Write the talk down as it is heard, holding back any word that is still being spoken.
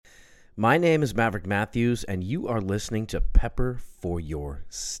My name is Maverick Matthews, and you are listening to Pepper for Your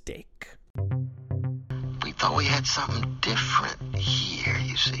Steak. We thought we had something different here,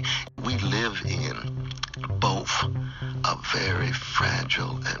 you see. We live in both a very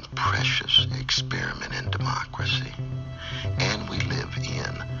fragile and precious experiment in democracy, and we live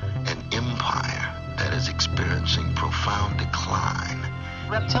in an empire that is experiencing profound decline.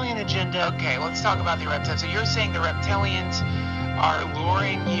 Reptilian agenda. Okay, let's talk about the reptilians. So you're saying the reptilians are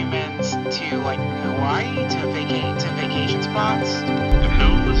luring humans to, like, Hawaii, to vacation spots? The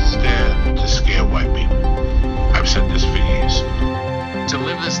news is there to scare white people. I've said this for years. To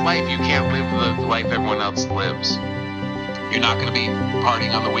live this life, you can't live the life everyone else lives. You're not going to be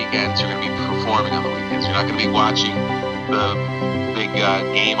partying on the weekends. You're going to be performing on the weekends. You're not going to be watching the big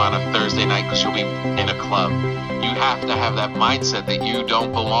game on a Thursday night because you'll be in a club. You have to have that mindset that you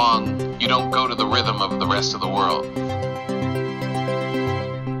don't belong. You don't go to the rhythm of the rest of the world.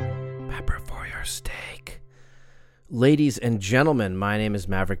 Pepper for your steak. Ladies and gentlemen, my name is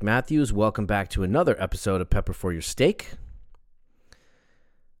Maverick Matthews. Welcome back to another episode of Pepper for Your Steak.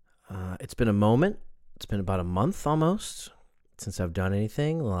 It's been a moment. It's been about a month almost since I've done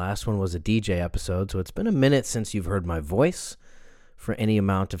anything. The last one was a DJ episode, so it's been a minute since you've heard my voice for any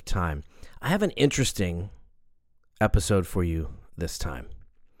amount of time. I have an interesting episode for you this time.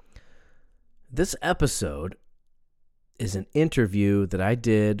 This episode is an interview that I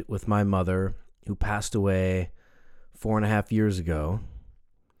did with my mother, who passed away 4.5 years ago.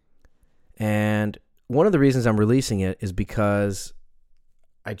 And one of the reasons I'm releasing it is because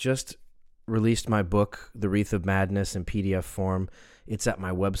I just released my book, The Wreath of Madness, in PDF form. It's at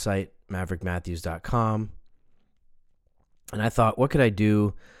my website, maverickmatthews.com. And I thought, what could I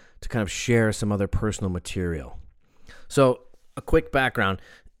do to kind of share some other personal material? So, a quick background.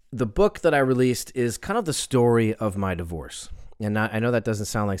 The book that I released is kind of the story of my divorce. And I know that doesn't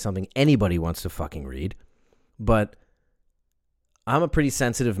sound like something anybody wants to fucking read, but I'm a pretty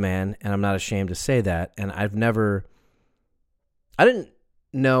sensitive man, and I'm not ashamed to say that. And I didn't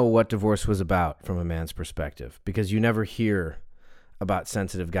know what divorce was about from a man's perspective, because you never hear about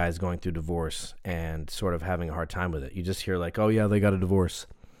sensitive guys going through divorce and sort of having a hard time with it. You just hear like, oh yeah, they got a divorce.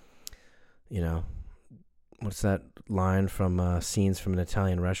 You know, what's that line from Scenes from an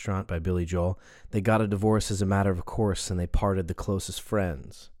Italian Restaurant by Billy Joel? They got a divorce as a matter of course, and they parted the closest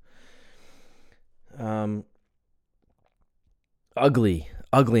friends.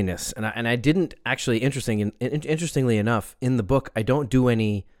 Ugliness. And I didn't actually, interestingly enough, in the book, I don't do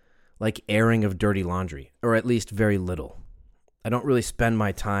any like airing of dirty laundry, or at least very little. I don't really spend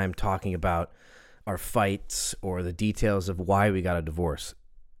my time talking about our fights or the details of why we got a divorce.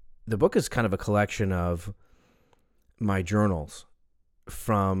 The book is kind of a collection of my journals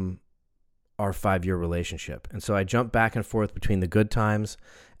from our 5-year relationship. And so I jump back and forth between the good times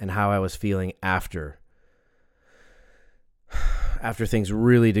and how I was feeling after things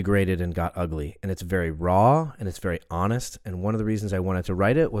really degraded and got ugly. And it's very raw and it's very honest. And one of the reasons I wanted to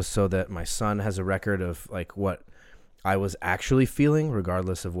write it was so that my son has a record of like what I was actually feeling,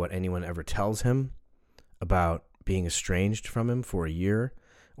 regardless of what anyone ever tells him about being estranged from him for a year.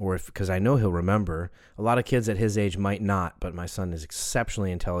 Or because I know he'll remember. A lot of kids at his age might not, but my son is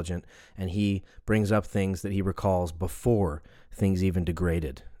exceptionally intelligent, and he brings up things that he recalls before things even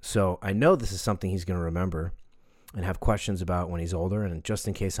degraded. So I know this is something he's going to remember and have questions about when he's older, and just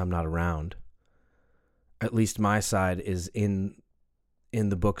in case I'm not around, at least my side is in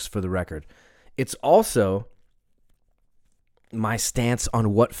the books for the record. It's also my stance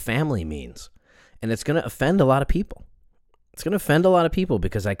on what family means, and it's going to offend a lot of people. It's going to offend a lot of people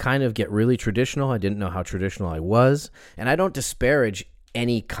because I kind of get really traditional. I didn't know how traditional I was, and I don't disparage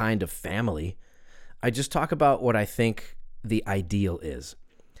any kind of family. I just talk about what I think the ideal is.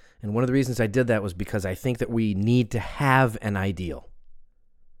 And one of the reasons I did that was because I think that we need to have an ideal.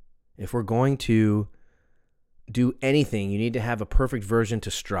 If we're going to do anything, you need to have a perfect version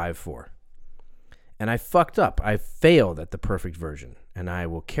to strive for. And I fucked up. I failed at the perfect version, and I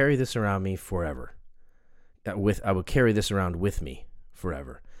will carry this around me forever. I will carry this around with me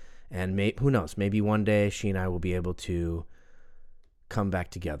forever. And who knows, maybe one day she and I will be able to come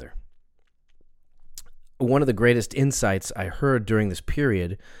back together. One of the greatest insights I heard during this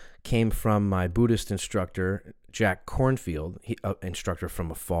period came from my Buddhist instructor, Jack Kornfield, instructor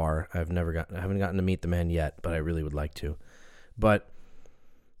from afar. I haven't gotten to meet the man yet, but I really would like to. But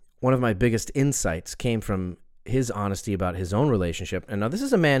one of my biggest insights came from his honesty about his own relationship. And now this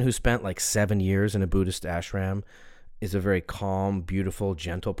is a man who spent like 7 years in a Buddhist ashram, is a very calm, beautiful,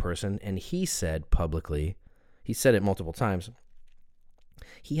 gentle person. And he said publicly, he said it multiple times,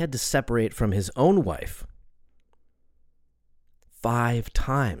 he had to separate from his own wife 5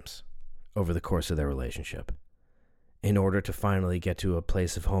 times over the course of their relationship in order to finally get to a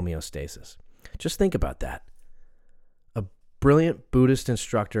place of homeostasis. Just think about that. A brilliant Buddhist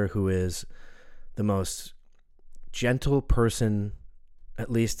instructor who is the most gentle person,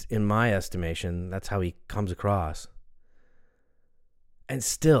 at least in my estimation, that's how he comes across. And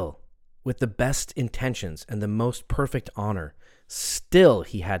still, with the best intentions and the most perfect honor, still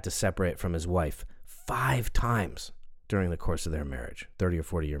he had to separate from his wife 5 times during the course of their marriage, 30 or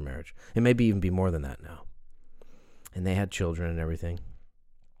 40-year marriage. It may even be more than that now. And they had children and everything.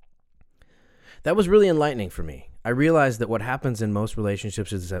 That was really enlightening for me. I realized that what happens in most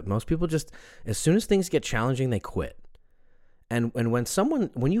relationships is that most people just, as soon as things get challenging, they quit. And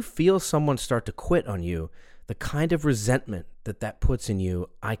when you feel someone start to quit on you, the kind of resentment that puts in you,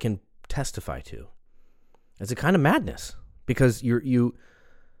 I can testify to. It's a kind of madness, because you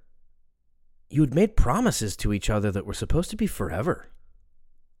had made promises to each other that were supposed to be forever.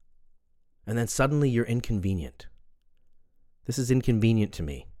 And then suddenly you're inconvenient. This is inconvenient to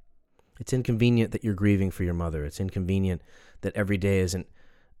me. It's inconvenient that you're grieving for your mother. It's inconvenient that every day isn't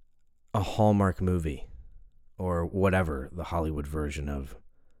a Hallmark movie or whatever, the Hollywood version of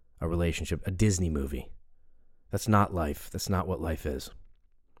a relationship, a Disney movie. That's not life. That's not what life is.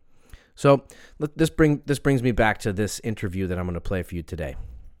 So this brings me back to this interview that I'm going to play for you today.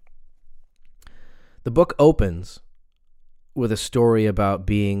 The book opens with a story about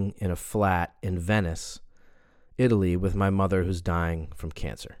being in a flat in Venice, Italy, with my mother who's dying from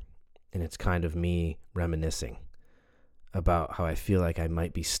cancer. And it's kind of me reminiscing about how I feel like I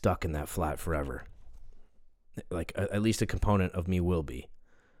might be stuck in that flat forever. Like at least a component of me will be,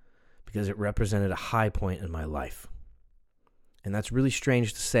 because it represented a high point in my life. And that's really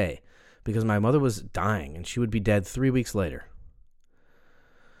strange to say, because my mother was dying and she would be dead 3 weeks later.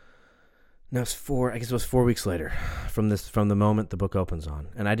 No, it was 4 weeks later from the moment the book opens on.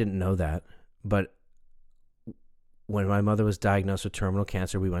 And I didn't know that. But when my mother was diagnosed with terminal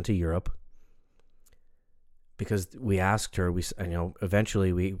cancer, we went to Europe because we asked her,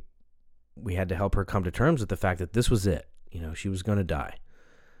 eventually we had to help her come to terms with the fact that this was it. She was going to die.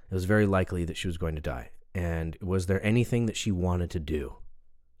 It was very likely that she was going to die. And was there anything that she wanted to do,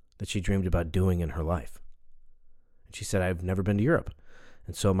 that she dreamed about doing in her life? And she said, I've never been to Europe.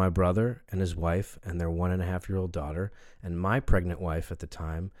 And so my brother and his wife and their 1.5-year-old daughter and my pregnant wife at the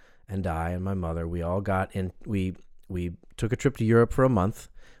time and I and my mother, we all got in, we took a trip to Europe for a month.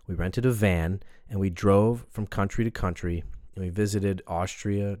 We rented a van and we drove from country to country, and we visited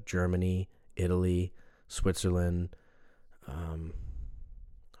Austria, Germany, Italy, Switzerland.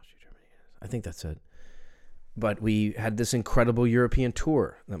 I think that's it. But we had this incredible European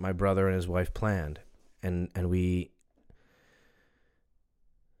tour that my brother and his wife planned. And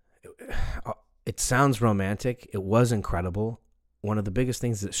it sounds romantic. It was incredible. One of the biggest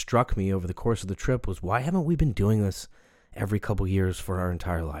things that struck me over the course of the trip was, why haven't we been doing this every couple years for our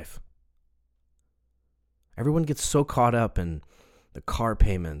entire life? Everyone gets so caught up in the car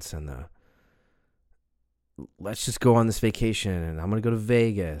payments and let's just go on this vacation and I'm going to go to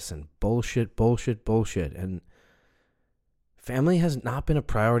Vegas and bullshit. And family has not been a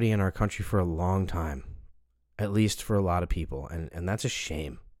priority in our country for a long time, at least for a lot of people. And that's a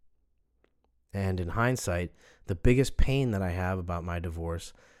shame. And in hindsight, the biggest pain that I have about my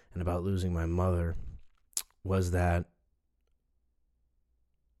divorce and about losing my mother was that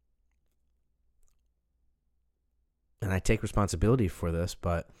and I take responsibility for this,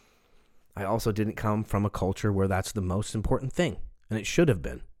 but I also didn't come from a culture where that's the most important thing, and it should have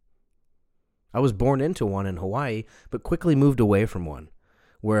been. I was born into one in Hawaii, but quickly moved away from one,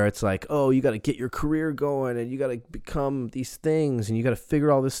 where it's like, oh, you got to get your career going, and you got to become these things, and you got to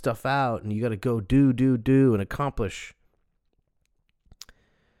figure all this stuff out, and you got to go do, and accomplish.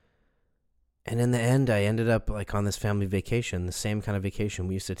 And in the end, I ended up like on this family vacation, the same kind of vacation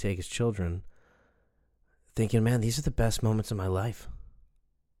we used to take as children, thinking, man, these are the best moments of my life.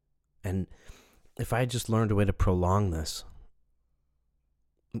 And if I had just learned a way to prolong this,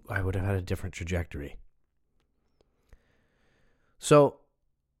 I would have had a different trajectory. So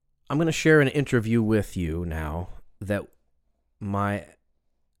I'm going to share an interview with you now that my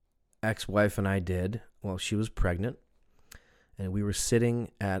ex-wife and I did while she was pregnant. And we were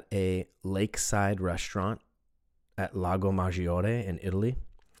sitting at a lakeside restaurant at Lago Maggiore in Italy.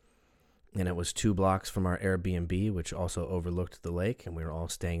 And it was 2 blocks from our Airbnb, which also overlooked the lake. And we were all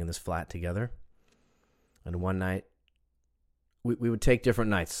staying in this flat together. And one night, we would take different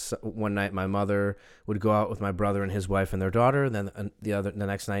nights. One night, my mother would go out with my brother and his wife and their daughter. Then the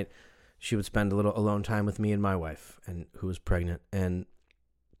next night, she would spend a little alone time with me and my wife, and who was pregnant. And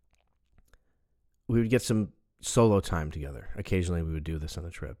we would get some solo time together. Occasionally, we would do this on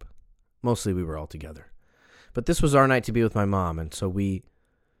the trip. Mostly we were all together. But this was our night to be with my mom, and so we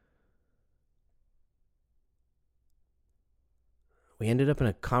ended up in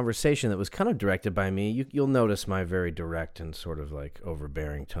a conversation that was kind of directed by me. You'll notice my very direct and sort of like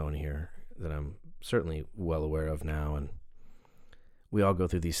overbearing tone here that I'm certainly well aware of now, and we all go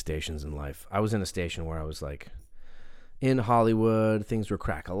through these stations in life. I was in a station where I was like in Hollywood, things were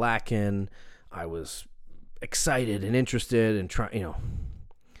crack-a-lackin', I was excited and interested and trying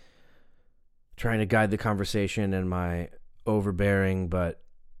to guide the conversation in my overbearing but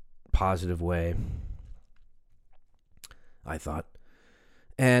positive way, I thought.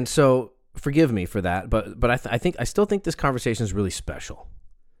 And so, forgive me for that, but I still think this conversation is really special.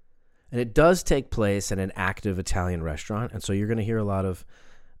 And it does take place at an active Italian restaurant, and so you're going to hear a lot of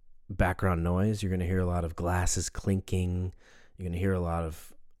background noise. You're going to hear a lot of glasses clinking. You're going to hear a lot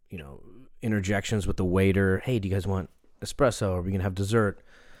of, interjections with the waiter. Hey, do you guys want espresso? Are we going to have dessert?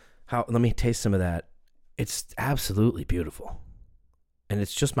 Let me taste some of that. It's absolutely beautiful. And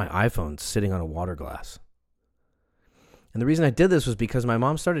it's just my iPhone sitting on a water glass. And the reason I did this was because my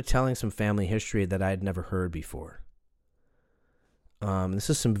mom started telling some family history that I had never heard before. This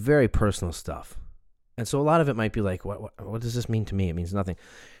is some very personal stuff. And so a lot of it might be like, what does this mean to me? It means nothing.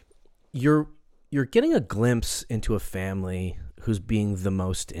 You're getting a glimpse into a family who's being the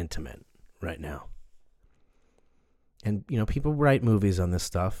most intimate right now. And, people write movies on this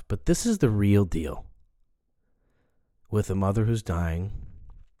stuff, but this is the real deal. With a mother who's dying.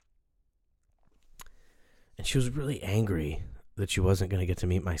 And she was really angry that she wasn't going to get to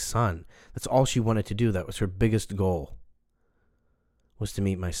meet my son. That's all she wanted to do. That was her biggest goal, was to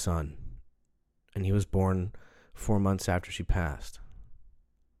meet my son. And he was born 4 months after she passed.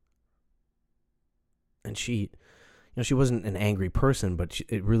 And she wasn't an angry person, but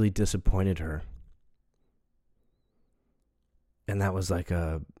it really disappointed her. And that was like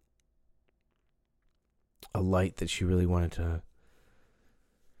a light that she really wanted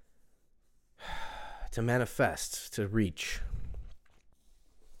to manifest, to reach.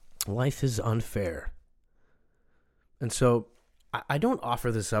 Life is unfair. And so I don't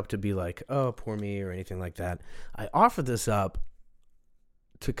offer this up to be like, oh, poor me or anything like that. I offer this up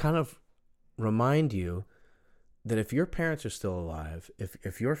to kind of remind you that if your parents are still alive,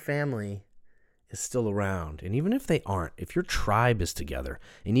 if your family is still around, and even if they aren't, if your tribe is together,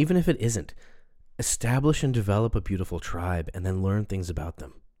 and even if it isn't, establish and develop a beautiful tribe and then learn things about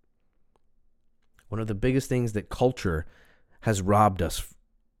them. One of the biggest things that culture has robbed us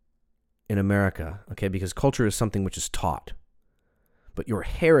in America, okay, because culture is something which is taught, but your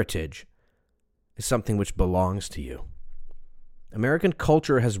heritage is something which belongs to you. American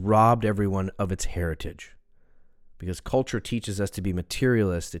culture has robbed everyone of its heritage because culture teaches us to be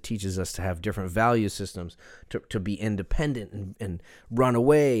materialist. It teaches us to have different value systems, to be independent and run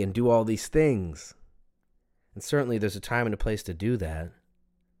away and do all these things. And certainly there's a time and a place to do that.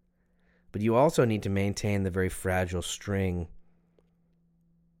 But you also need to maintain the very fragile string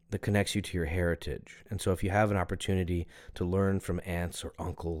that connects you to your heritage. And so if you have an opportunity to learn from aunts or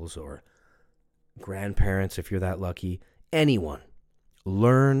uncles or grandparents, if you're that lucky, anyone,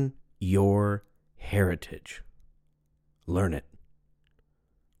 learn your heritage. Learn it.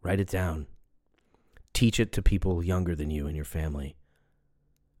 Write it down. Teach it to people younger than you in your family.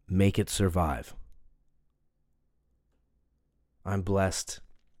 Make it survive. I'm blessed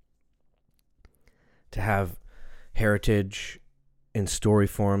to have heritage in story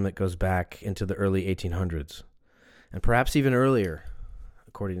form that goes back into the early 1800s, and perhaps even earlier,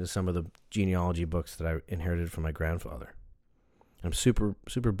 according to some of the genealogy books that I inherited from my grandfather. I'm super,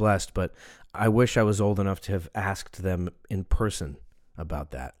 super blessed, but I wish I was old enough to have asked them in person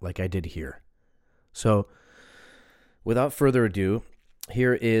about that, like I did here. So, without further ado,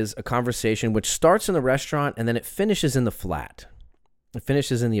 here is a conversation which starts in the restaurant and then it finishes in the flat. It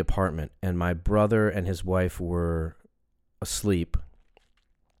finishes in the apartment, and my brother and his wife were asleep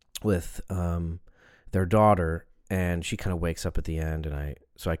with their daughter, and she kind of wakes up at the end, and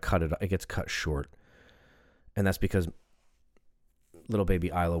so I cut it. It gets cut short, and that's because little baby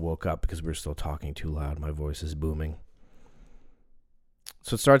Isla woke up because we were still talking too loud. My voice is booming.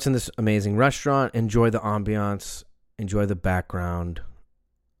 So it starts in this amazing restaurant. Enjoy the ambiance. Enjoy the background.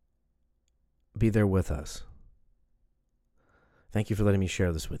 Be there with us. Thank you for letting me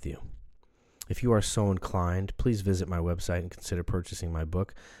share this with you. If you are so inclined, please visit my website and consider purchasing my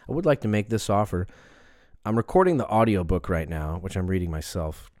book. I would like to make this offer. I'm recording the audiobook right now, which I'm reading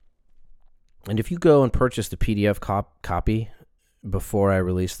myself. And if you go and purchase the PDF copy before I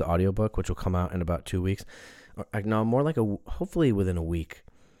release the audiobook, which will come out in about 2 weeks, no, more like hopefully within a week.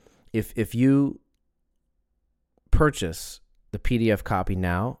 If you purchase the PDF copy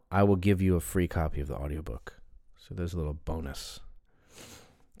now, I will give you a free copy of the audiobook. So there's a little bonus.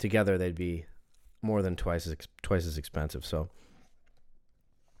 Together, they'd be more than twice as expensive. So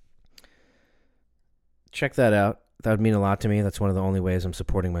check that out. That would mean a lot to me. That's one of the only ways I'm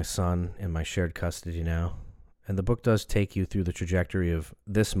supporting my son in my shared custody now. And the book does take you through the trajectory of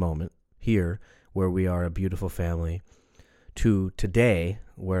this moment here, where we are a beautiful family, to today,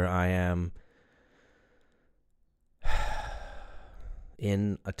 where I am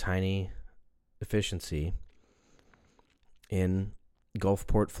in a tiny efficiency in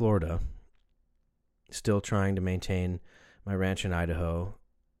Gulfport, Florida, still trying to maintain my ranch in Idaho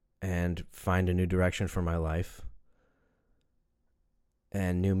and find a new direction for my life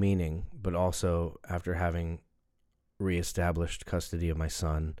and new meaning, but also after having reestablished custody of my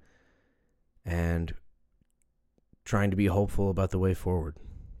son and trying to be hopeful about the way forward.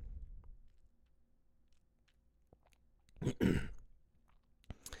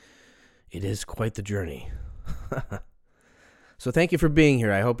 It is quite the journey. So thank you for being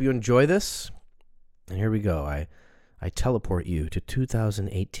here. I hope you enjoy this. And here we go. I teleport you to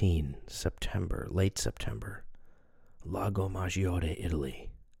 2018, September, late September. Lago Maggiore, Italy.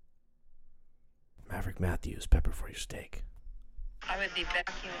 Maverick Matthews, pepper for your steak. I would be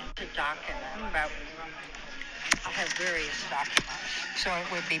back into document about, I have various documents, so it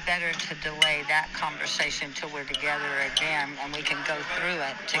would be better to delay that conversation till we're together again and we can go through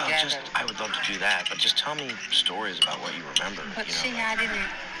it together. I would love to do that, but just tell me stories about what you remember. But I didn't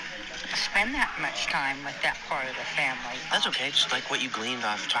spend that much time with that part of the family. That's okay, just like what you gleaned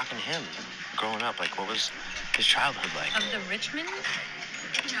off talking to him growing up. Like, what was his childhood like? Of the Richmond?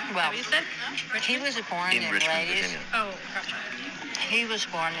 Well, you said? he was born In and Richmond, raised. Virginia. Oh, gotcha. He was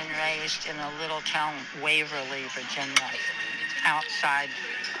born and raised in a little town, Waverly, Virginia, outside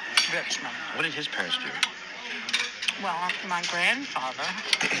Richmond. What did his parents do? Well, my grandfather,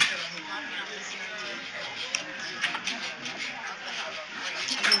 what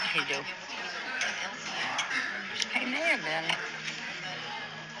did he do? He may have been,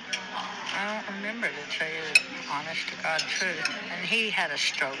 I don't remember, to tell you the honest to God truth. And he had a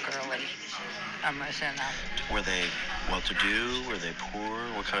stroke early. Was in a, Were they well-to-do? Were they poor?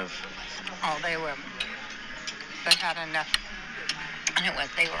 What kind of... oh, they had enough.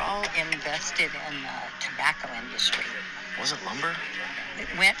 They were all invested in the tobacco industry. Was it lumber? It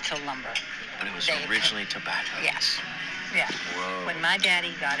went to lumber. But it was They- originally tobacco. Yes. Yeah. Whoa. When my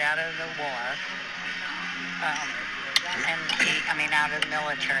daddy got out of the war, out of the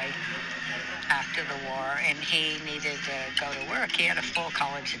military after the war, and he needed to go to work. He had a full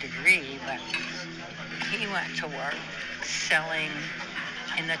college degree, but he went to work selling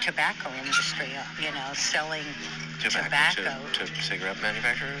in the tobacco industry, selling tobacco. To cigarette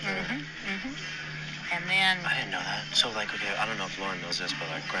manufacturers? Or? And then, I didn't know that. So, I don't know if Lauren knows this, but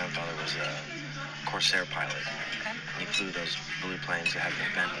my grandfather was a Corsair pilot. okay, He flew those blue planes that had the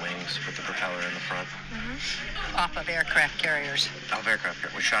bent wings with the propeller in the front. off of aircraft carriers. Of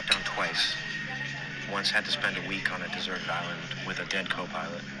aircraft was shot down twice. Once had to spend a week on a deserted island with a dead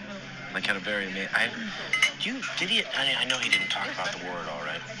co-pilot. Had a very I know he didn't talk about the war at all,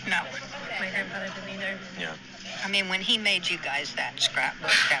 right? No. My grandfather didn't either. Yeah. When he made you guys that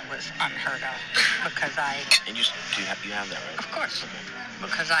scrapbook, that was unheard of, because And you have that, right? of course,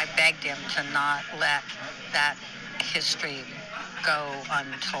 because I begged him to not let that history go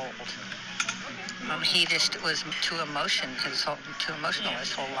untold. He just was too emotional his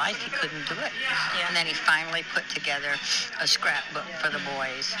whole life. He couldn't do it. Yeah. And then he finally put together a scrapbook for the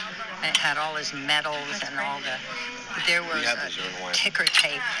boys. And it had all his medals and all the... There was have these in Hawaii. a ticker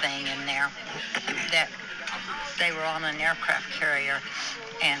tape thing in there that they were on an aircraft carrier,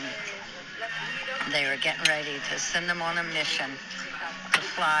 and they were getting ready to send them on a mission to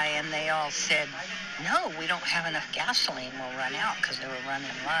fly, and they all said, no, we don't have enough gasoline, we'll run out, because they were running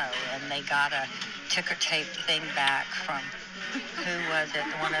low. And they got a ticker tape thing back from, who was it,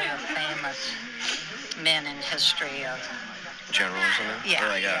 one of the famous men in history of... General or something?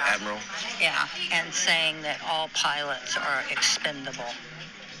 Yeah, Or yeah. Admiral? Yeah, and saying that all pilots are expendable.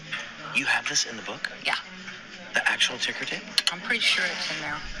 You have this in the book? Yeah, The actual ticker tape? I'm pretty sure it's in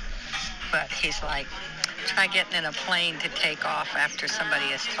there. But he's like, try getting in a plane to take off after somebody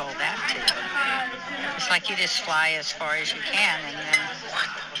has told that to you. It's like you just fly as far as you can, and then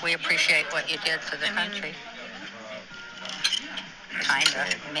we appreciate what you did for the country. Kinda,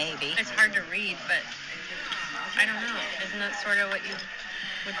 maybe. It's hard to read, but I don't know. Isn't that sort of what you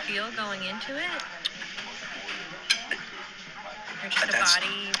would feel going into it? Or just a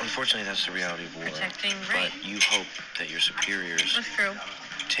body Unfortunately, that's the reality of war. protecting, right? But you hope that your superiors That's true.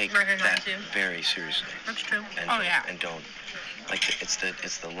 take Recognize that you. very seriously. That's true. And Oh, don't, yeah. And don't, like,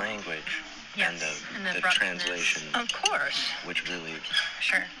 it's the language Yes, and and the the abruptness. translation, Of course. which really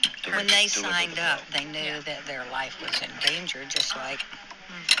Sure. When they delivered signed the up, point. they knew that their life was in danger, just like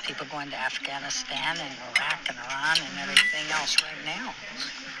people going to Afghanistan and Iraq and Iran and everything else right now.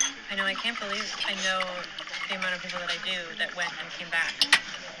 I know, I can't believe, I know the amount of people that I do that went and came back.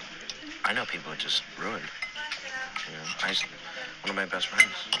 I know people that just ruined. You know, one of my best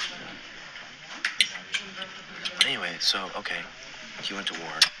friends. But anyway, so, okay, he went to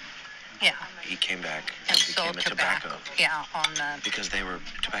war. Yeah. He came back And and became sold a tobacco. tobacco. Yeah, on the, Because they were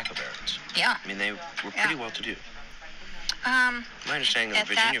tobacco barons. yeah. I mean, they were pretty well to do. My understanding of At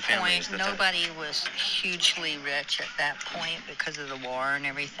the that Virginia family point, is that nobody was hugely rich at that point because of the war and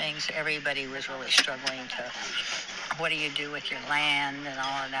everything. So everybody was really struggling to, what do you do with your land and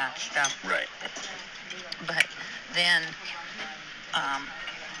all of that stuff. Right. But then,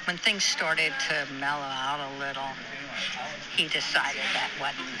 when things started to mellow out a little, he decided that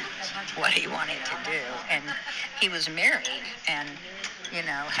wasn't what he wanted to do. And he was married and, you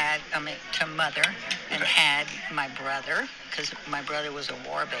know, had, to mother and had my brother, because my brother was a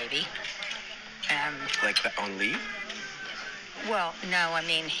war baby. And, Like on leave? well, no, I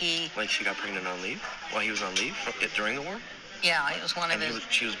mean, Like she got pregnant on leave? While he was on leave during the war? yeah, it was one of And his,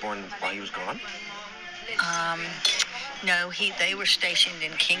 she was born while he was gone? no, they were stationed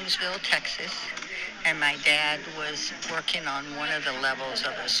in Kingsville, Texas, and my dad was working on one of the levels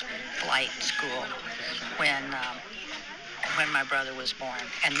of his flight school when my brother was born.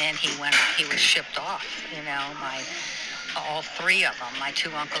 And then he was shipped off, you know, all three of them, my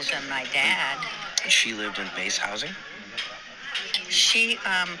two uncles and my dad. And she lived in base housing? She,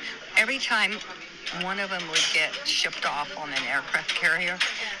 every time one of them would get shipped off on an aircraft carrier,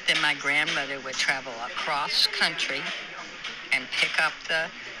 then my grandmother would travel across country and pick up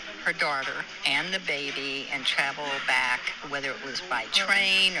her daughter and the baby and travel back, whether it was by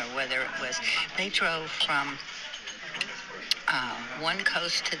train or whether it was, they drove from one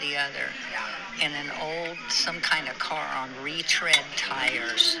coast to the other in an some kind of car on retread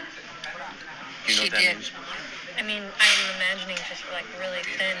tires. You know She what that did. means? I mean, I'm imagining just like really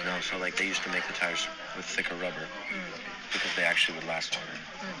thin. No, so like they used to make the tires with thicker rubber because they actually would last longer.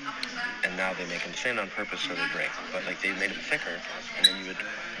 And now they make them thin on purpose so they break. But like they made them thicker, and then you would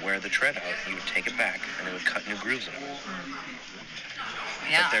wear the tread out, you would take it back, and it would cut new grooves in it.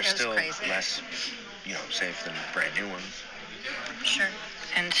 Yeah, But they're it was still crazy. less, safe than brand new ones. Sure.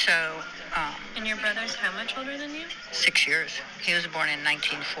 And so, And your brother's how much older than you? 6 years. He was born in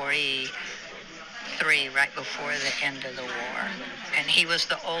 1943, right before the end of the war. And he was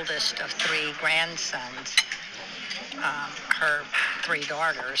the oldest of three grandsons. Her three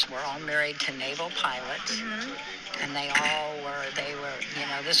daughters were all married to naval pilots. And they were,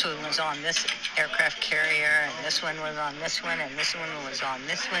 this one was on this aircraft carrier, and this one was on this one, and this one was on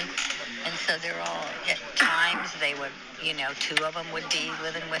this one. And so they're all, at times, they would, two of them would be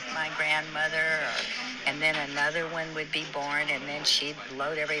living with my grandmother, and then another one would be born, and then she'd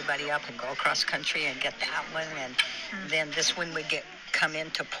load everybody up and go across country and get that one, and then this one would come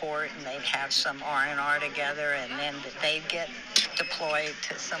into port, and they'd have some R&R together, and then they'd get deployed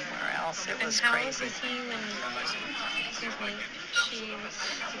to somewhere else. It was And how old crazy. was he when, she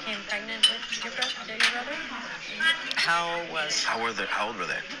became pregnant with your brother? How was How old were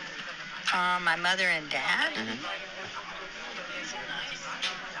they? my mother and dad?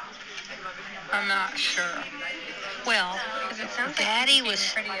 I'm not sure. Well, Because it sounds Daddy like he was.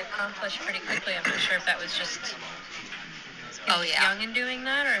 became pretty accomplished pretty quickly. I'm not sure if that was just Oh, yeah. young in doing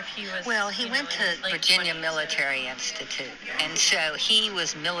that, or if he was. Well, he went in to his late Virginia 20s. Military Institute, and so he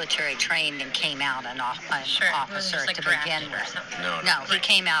was military trained and came out an Sure, it wasn't officer just, like, to begin drafted or with. something. No, he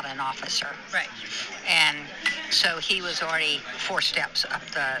came out an officer, Right. and so he was already 4 steps up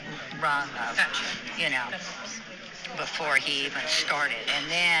the rung of, Gotcha. before he even started.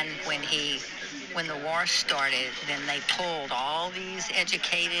 And then when the war started, then they pulled all these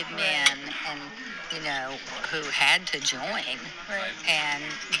educated men and who had to join, Right. and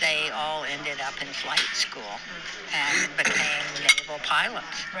they all ended up in flight school and became naval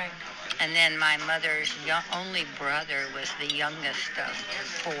pilots. Right. And then my mother's only brother was the youngest of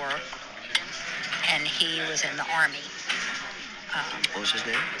 4, and he was in the Army. What was his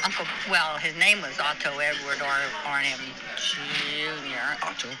name? His name was Otto Edward Arnhem Jr.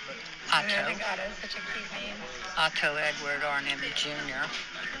 Otto? Oh my God, it's such a cute name. Otto Edward Arnhem Jr.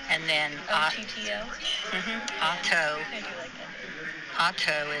 And then OTTO? Otto I do like that.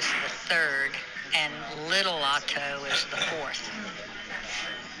 Otto is the 3rd, and little Otto is the 4th.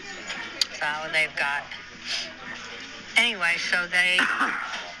 So they've got. Anyway, so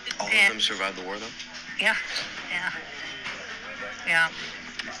All of And- them survived the war, though? Yeah.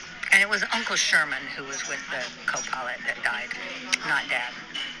 And it was Uncle Sherman who was with the co-pilot that died, not Dad.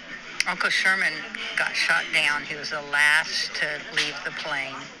 Uncle Sherman got shot down. He was the last to leave the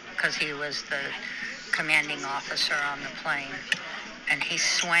plane because he was the commanding officer on the plane. And he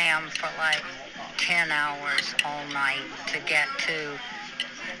swam for like 10 hours all night to get to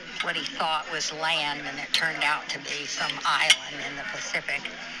what he thought was land, and it turned out to be some island in the Pacific.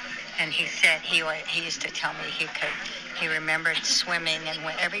 And he said he used to tell me he remembered swimming, and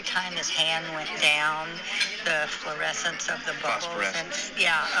every time his hand went down, the fluorescence of the bubbles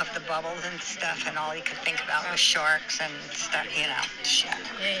of the bubbles and stuff, and all he could think about was sharks and stuff, shit.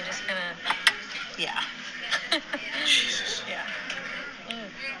 Yeah, you just kind of. Yeah. Jesus. Yeah.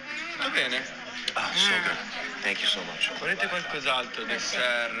 Va bene. Oh, so good. Thank you so much. Volete qualcos'altro?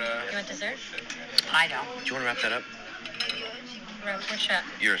 Dessert? You want dessert? I don't. Do you want to wrap that up? Which up?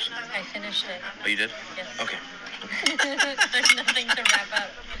 Yours. I finished it. Oh, you did? Yes. Okay. There's nothing to wrap up.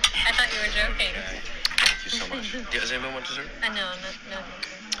 I thought you were joking. Thank you so much. Does anyone want dessert? No, no.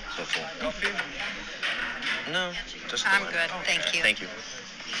 So full. Coffee? No, just I'm wine. good, thank you. Thank you.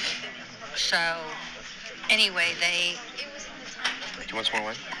 So, anyway, Do you want some more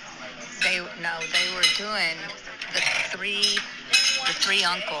wine? they were doing the three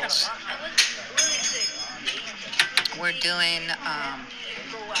uncles were doing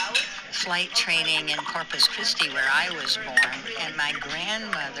flight training in Corpus Christi, where I was born, and my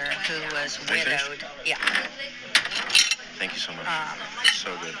grandmother, who was Are you finished? widowed, yeah, Thank you so much.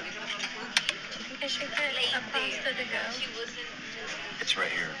 So good. Do you think I should get a pasta to go? It's right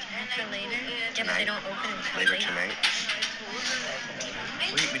here. For later? Yeah, but they don't open until Later late. tonight.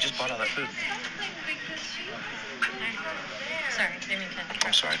 We just bought all that food. Sorry, didn't mean to.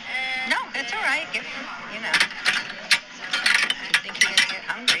 I'm sorry. no, it's all right. I think you're gonna get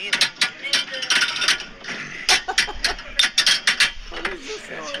hungry.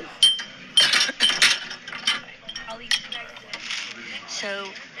 So,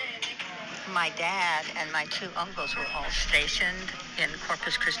 my dad and my two uncles were all stationed in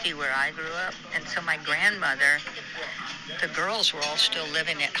Corpus Christi, where I grew up, and so my grandmother, the girls were all still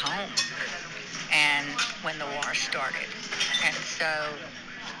living at home, and when the war started, and so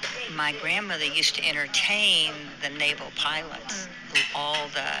my grandmother used to entertain the naval pilots.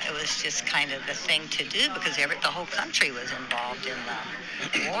 It was just kind of the thing to do because the whole country was involved in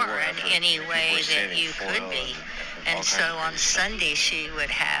the war in any way that you could be. And so on Sunday she would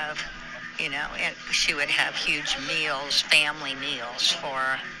have, huge meals, family meals for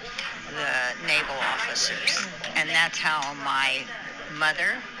the naval officers. And that's how my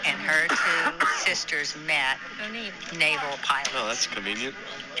mother and her two sisters met, naval pilots. Oh, that's convenient.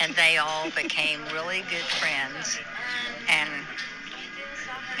 And they all became really good friends. And,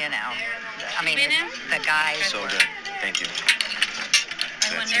 the guys So were... good. Thank you.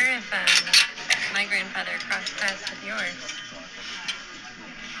 I wonder if my grandfather crossed paths with yours.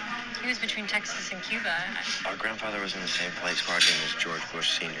 He was between Texas and Cuba. Our grandfather was in the same place barging as George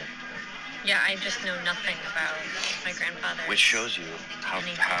Bush Sr., Yeah, I just know nothing about my grandfather. which shows you how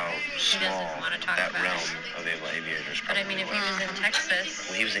He doesn't small wanna talk that about realm it. of naval aviators But I probably mean, if was. he was in Texas,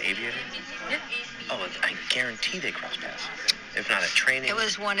 Well, he was an aviator? yeah. Oh, I guarantee they crossed paths. If not at training. It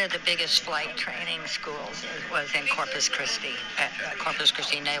was one of the biggest flight training schools. It was in Corpus Christi, at Corpus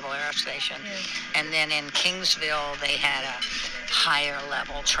Christi Naval Air Station. And then in Kingsville, they had a higher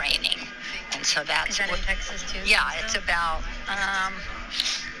level training. And so that's Is that in Texas too? Yeah, it's about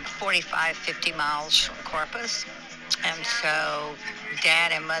 45, 50 miles from Corpus. And so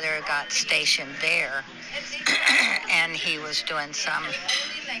Dad and Mother got stationed there. And he was doing some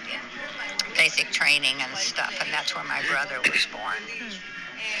basic training and stuff. And that's where my brother was born.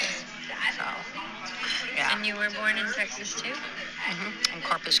 So, yeah. And you were born in Texas too? In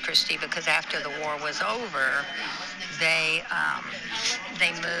Corpus Christi, because after the war was over, they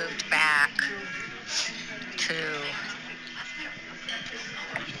moved back to...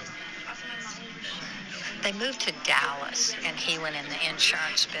 They moved to Dallas, and he went in the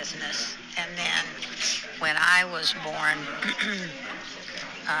insurance business. And then when I was born,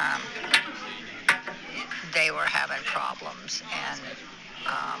 they were having problems. And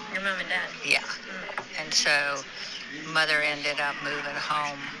Your mom and dad? yeah. And so Mother ended up moving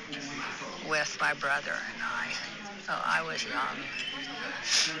home with my brother and I. So I was young.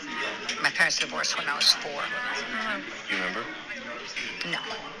 My parents divorced when I was 4. You remember? No.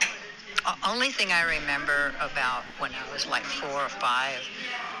 Only thing I remember about when I was like 4 or 5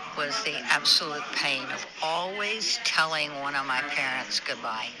 was the absolute pain of always telling one of my parents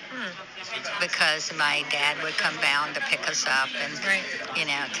goodbye. Because my dad would come down to pick us up and,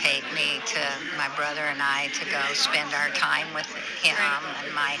 take me to my brother and I to go spend our time with him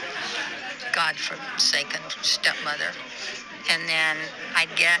and my godforsaken stepmother. And then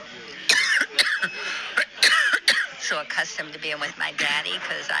I'd get so accustomed to being with my daddy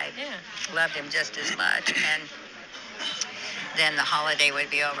because I loved him just as much. And then the holiday would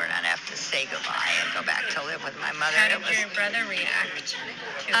be over and I'd have to say goodbye and go back to live with my mother. How did your brother react to it,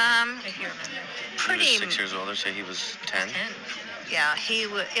 if you remember? Pretty. He was 6 years older, so he was 10. Yeah,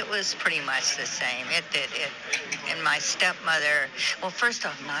 it was pretty much the same. It did. And my stepmother, well, first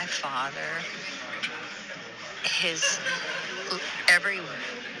off, my father, his every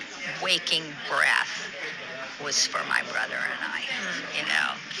waking breath was for my brother and I,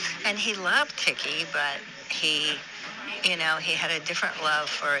 And he loved Tiki, but he had a different love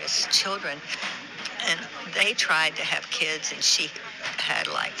for his children. And they tried to have kids, and she had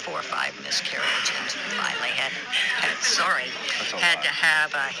like 4 or 5 miscarriages and finally had to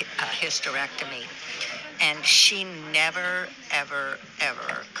have a hysterectomy. And she never, ever,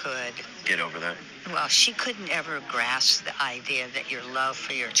 ever could get over that. Well, she couldn't ever grasp the idea that your love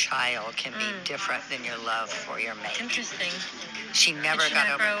for your child can be different than your love for your mate. Interesting. She never got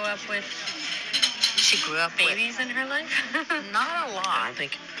over it. Grow up with She grew up babies in her life? Not a lot. I don't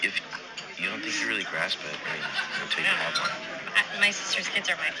think you really grasp it until you have one. My sister's kids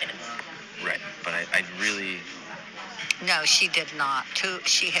are my kids. Right, but I really... No, she did not.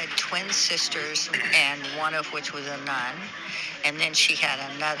 She had twin sisters, and one of which was a nun, and then she had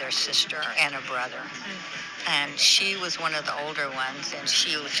another sister and a brother. And she was one of the older ones, and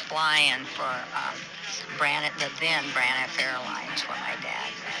she was flying for the then Braniff Airlines for my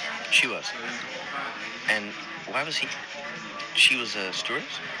dad. She was. And why was he? She was a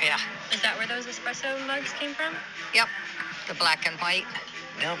stewardess? Yeah. Is that where those espresso mugs came from? Yep, the black and white.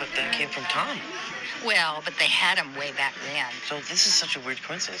 No, but that came from Tom. Well, but they had them way back then. So this is such a weird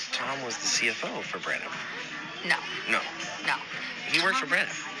coincidence. Tom was the CFO for Braniff. No. He worked for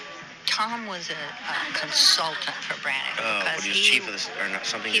Braniff. Tom was a consultant for Braniff. Oh, but he was chief of the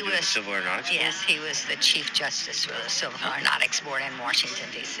the Civil Aeronautics Board? Yes, he was the Chief Justice for the Civil Aeronautics Board in Washington,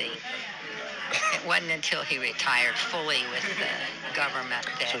 D.C. It wasn't until he retired fully with the government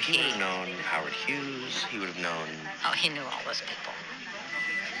that So he would have known Howard Hughes. He would have known... Oh, he knew all those people.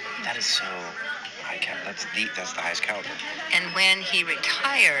 That is so high caliber. That's the highest caliber. And when he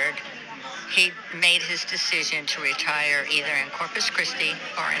retired, he made his decision to retire either in Corpus Christi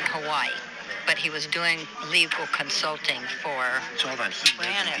or in Hawaii. But he was doing legal consulting for... So hold on, he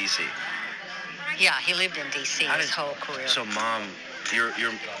lived in D.C.? Yeah, he lived in D.C. his whole career. So Mom, your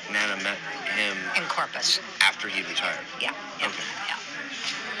Nana met him... In Corpus. After he retired? Yeah. Okay. Yeah.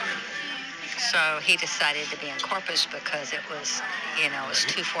 So he decided to be in Corpus because it was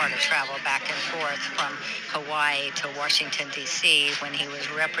too far to travel back and forth from Hawaii to Washington, D.C. when he was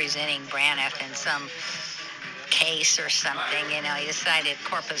representing Braniff in some case or something. He decided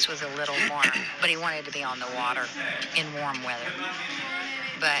Corpus was a little warm, but he wanted to be on the water in warm weather.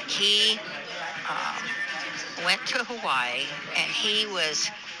 But he went to Hawaii, and he was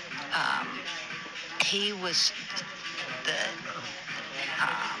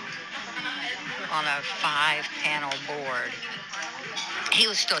on a 5-panel board. He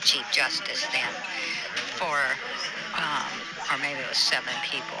was still Chief Justice then for, or maybe it was 7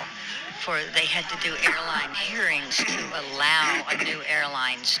 people. They had to do airline hearings to allow a new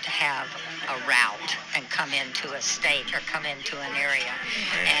airlines to have a route and come into a state or come into an area.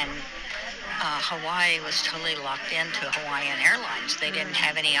 And Hawaii was totally locked into Hawaiian Airlines. They didn't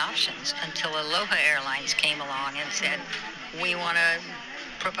have any options until Aloha Airlines came along and said, we want to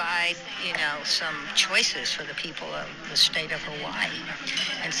provide, some choices for the people of the state of Hawaii.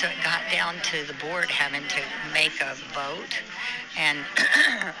 And so it got down to the board having to make a vote, and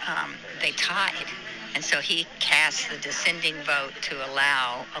they tied. And so he cast the dissenting vote to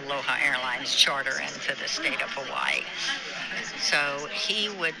allow Aloha Airlines charter into the state of Hawaii. So he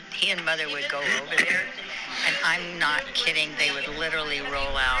and Mother would go over there, and I'm not kidding, they would literally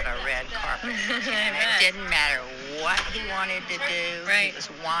roll out a red carpet. And it didn't matter what he wanted to do. Right. He was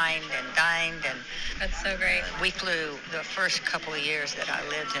wined and dined, and that's so great. We flew the first couple of years that I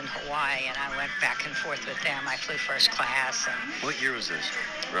lived in Hawaii, and I went back and forth with them. I flew first class. And what year was this,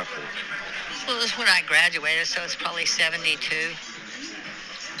 roughly? Well, it was when I graduated, so it's probably 72.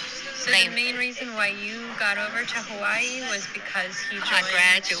 So the main reason why you got over to Hawaii was because he joined... I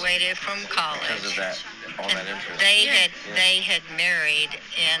graduated from college. Because of that, all that interest. They had married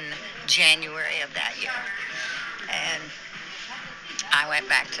in January of that year. And I went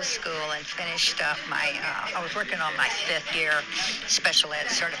back to school and finished up my, I was working on my 5th year special ed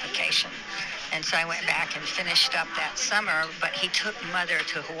certification. And so I went back and finished up that summer, but he took Mother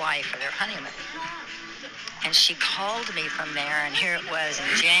to Hawaii for their honeymoon. And she called me from there, and here it was in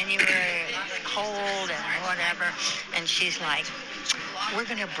January, and it's cold and whatever. And she's like, we're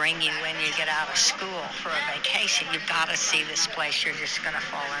going to bring you when you get out of school for a vacation. You've got to see this place. You're just going to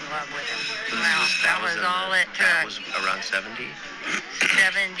fall in love with it. Well, that was all it took. That was around 70?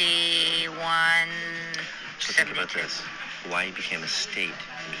 71, So think about this. Hawaii became a state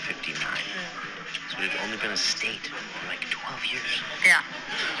in 59. So it had only been a state for like 12 years. Yeah,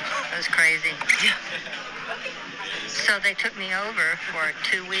 it was crazy. Yeah. So they took me over for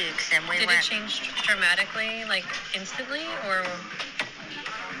 2 weeks, and we Did went. it change dramatically, like instantly, or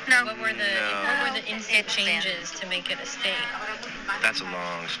No. what were the instant It's been- changes to make it a state? That's a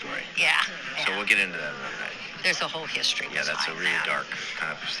long story. Yeah. So we'll get into that another night. There's a whole history. Yeah, that's a behind really that. dark,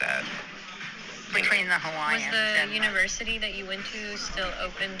 kind of sad. Between the Was Hawaiians the and university that you went to still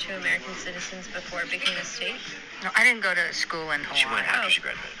open to American citizens before it became a state? No, I didn't go to school in Hawaii. She went after Oh. she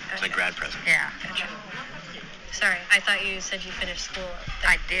graduated. It's like grad present. Yeah, Gotcha. Sorry, I thought you said you finished school.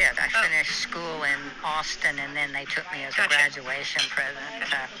 I did. I Oh. finished school in Austin, and then they took me as a Gotcha. graduation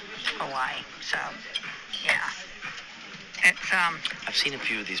present to Hawaii. So, yeah. It's I've seen a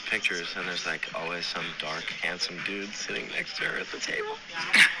few of these pictures, and there's like always some dark, handsome dude sitting next to her at the table.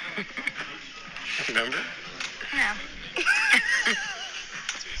 Remember? yeah.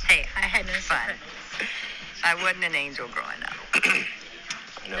 Hey, I had fun. I wasn't an angel growing up.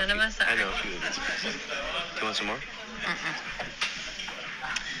 I know a None of few- us are. I know a few of these. Do you want some more?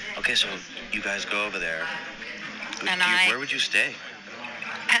 Okay, so you guys go over there. And I- Where would you stay?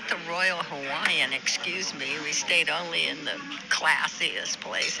 At the Royal Hawaiian, excuse me, we stayed only in the classiest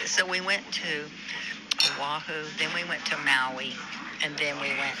places. So we went to Oahu, then we went to Maui, and then we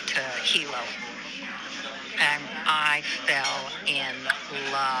went to Hilo. And I fell in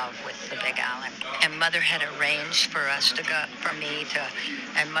love with the Big Island. And Mother had arranged for us to go, for me to,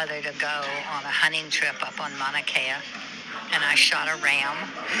 and Mother to go on a hunting trip up on Mauna Kea. And I shot a ram.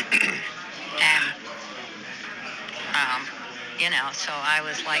 And, you know, so I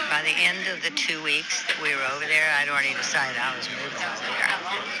was like, by the end of the 2 weeks that we were over there, I'd already decided I was moving over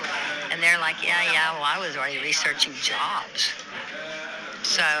there. And they're like, yeah, well, I was already researching jobs.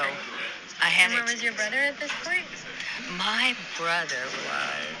 So I had And where was your brother at this point? my brother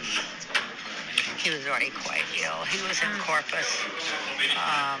he was already quite ill. He was in Corpus,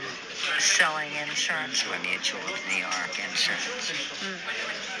 selling insurance for Mutual of New York Insurance.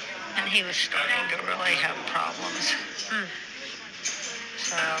 And he was starting to really have problems.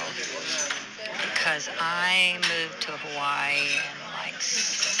 So, because I moved to Hawaii in like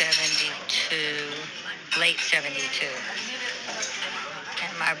 72, late 72.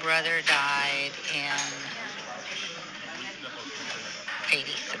 And my brother died in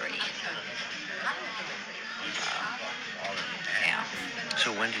 83. Yeah.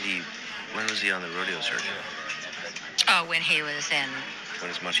 So when was he on the rodeo circuit? Oh, when he was in, When he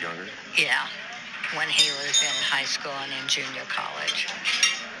was much younger? yeah, when he was in high school and in junior college.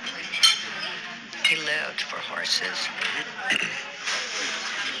 He lived for horses.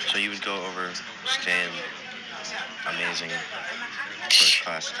 So you would go over, stay in amazing first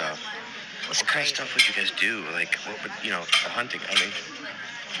class stuff. It was What kind of crazy. stuff would you guys do? Like, what would, the hunting, I mean,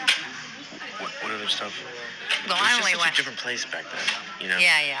 what other stuff? Well, It was I just only such went. a different place back then, you know?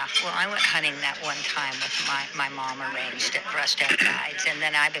 Yeah. Well, I went hunting that one time with my mom arranged it for us to have guides. And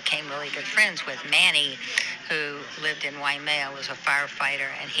then I became really good friends with Manny, who lived in Waimea, was a firefighter,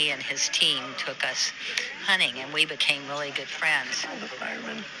 and he and his team took us hunting, and we became really good friends. The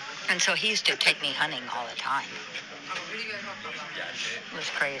fireman. And so he used to take me hunting all the time. It was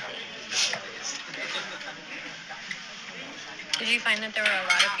crazy. Did you find that there were a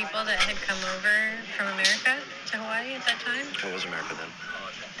lot of people that had come over from America to Hawaii at that time? What was America then?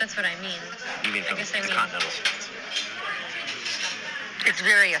 That's what I mean. You mean from I guess the I mean. Continentals? It's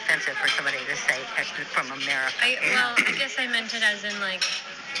very offensive for somebody to say from America. I guess I meant it as in like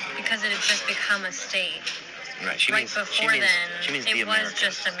because it had just become a state. Right, she Right means, before she means then, the it was Americas,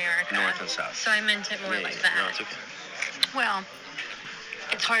 just America. North and South. So I meant it more Yeah, like yeah. that. No, it's okay. Well,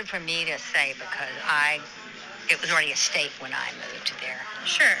 it's hard for me to say because I it was already a state when I moved there.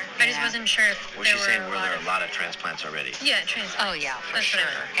 Sure. I just Yeah. wasn't sure if Was there she were saying a were lot there of... a lot of transplants already? Yeah, transplants. Oh yeah, for That's what I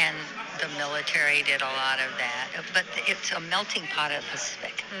sure. meant. And the military did a lot of that. But it's a melting pot of the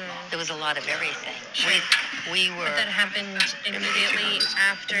Pacific. There was a lot of everything. We were. But that happened immediately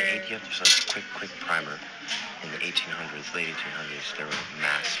after... So quick primer. In the 1800s, late 1800s, there were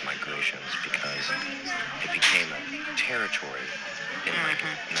mass migrations because it became a territory in like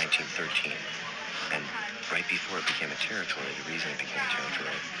 1913. And right before it became a territory, the reason it became a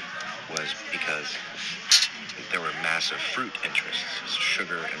territory was because there were massive fruit interests,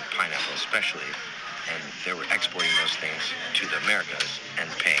 sugar and pineapple especially, and they were exporting those things to the Americas and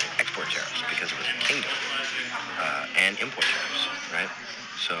paying export tariffs because it was a kingdom, and import tariffs, right?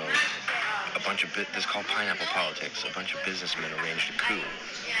 So a bunch of, this is called pineapple politics, a bunch of businessmen arranged a coup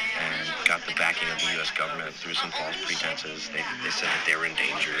and got the backing of the U.S. government through some false pretenses. They said that they were in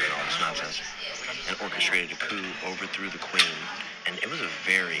danger and all this nonsense, and orchestrated a coup, overthrew the queen, and it was a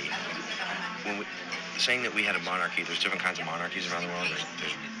very, saying that we had a monarchy, there's different kinds of monarchies around the world,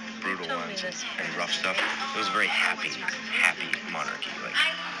 there's brutal ones and rough stuff. It was a very happy monarchy. Like,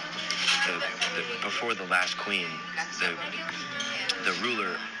 before the last queen, the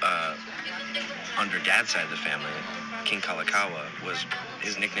ruler under Dad's side of the family, King Kalakaua,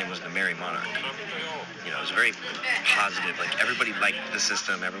 his nickname was the Merry Monarch. You know, it was very positive. Like, everybody liked the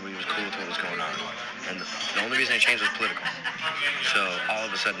system. Everybody was cool with what was going on. And the only reason it changed was political. So all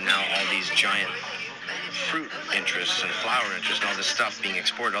of a sudden now all these giant fruit interests and flower interests and all this stuff being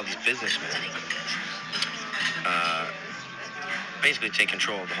exported, all these businessmen basically take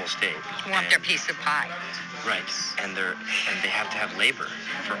control of the whole state. Want their piece of pie. Right, and they have to have labor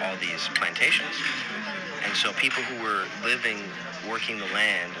for all these plantations. And so people who were working the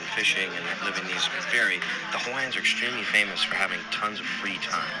land and fishing and living these the Hawaiians are extremely famous for having tons of free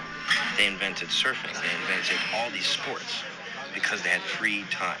time. They invented surfing, they invented all these sports because they had free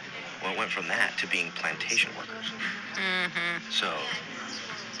time. Well, it went from that to being plantation workers. So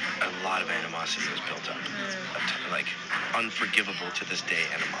a lot of animosity was built up, like unforgivable to this day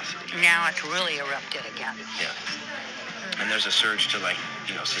animosity. Now it's really erupted again. Yeah. And there's a surge to, like,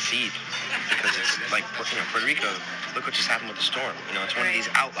 secede, because it's like, Puerto Rico, look what just happened with the storm. It's one of these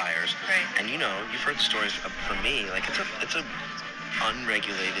outliers. Right. And you've heard the stories from me, like, it's a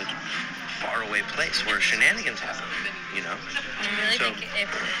unregulated, faraway place where shenanigans happen, You really think if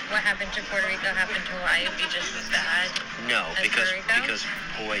what happened to Puerto Rico happened to Hawaii, it'd be just as bad? No, as because Puerto Rico?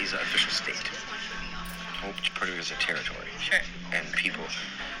 Hawaii's an official state. Puerto Rico is a territory. Sure. And people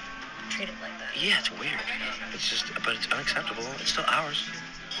Treat it like that. Yeah, it's weird. But it's unacceptable. It's still ours.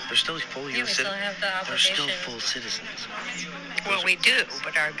 They're still full Yeah, we still have the They're still obligation. full citizens. Well, we do,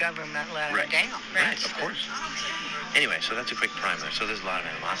 but our government let it down. Right, of course. Anyway, so that's a quick primer. So there's a lot of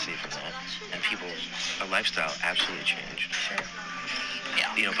animosity from that, and people's lifestyle absolutely changed. Sure.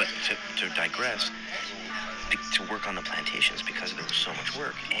 Yeah. But to digress, to work on the plantations because there was so much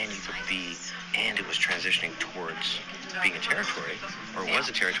work, and it was transitioning towards being a territory, or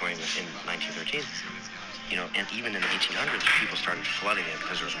was a territory in 1913. And even in the 1800s, people started flooding it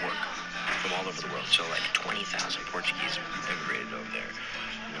because there was work from all over the world. So like 20,000 Portuguese immigrated over there.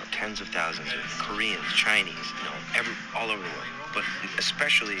 Tens of thousands of Koreans, Chinese, all over the world. But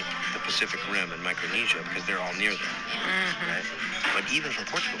especially the Pacific Rim and Micronesia, because they're all near there, right? But even from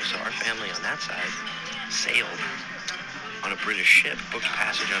Portugal, so our family on that side sailed on a British ship, booked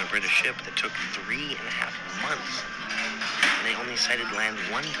passage on a British ship that took 3.5 months. And they only sighted land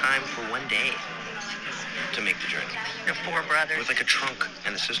one time for 1 day to make the journey. The four brothers. With like a trunk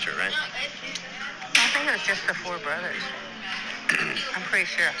and a sister, right? I think it was just the four brothers. I'm pretty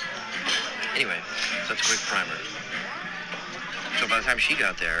sure. Anyway, so that's a quick primer. So by the time she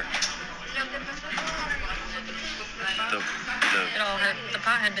got there, The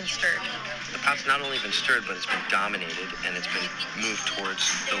pot had been stirred. the pot's not only been stirred, but it's been dominated, and it's been moved towards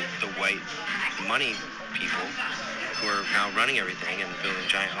the white money people who are now running everything and building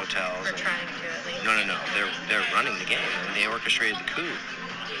giant hotels. Or trying to, at least. No. They're running the game, and they orchestrated the coup.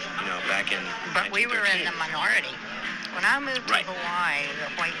 Back in. But we were in the minority. When I moved to Right. Hawaii,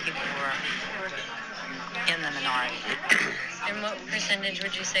 the white people were in the minority. And what percentage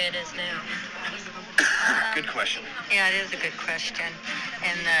would you say it is now? Good question. Yeah, it is a good question.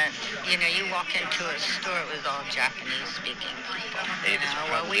 And you walk into a store, it was all Japanese-speaking people.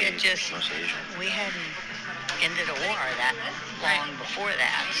 Well, we had mostly Asian. we hadn't ended a war that long before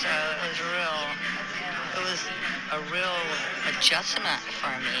that, so it was a real adjustment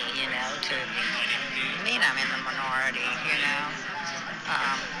for me, I'm in the minority,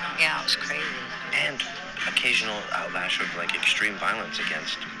 yeah, it was crazy. And occasional outlash of like extreme violence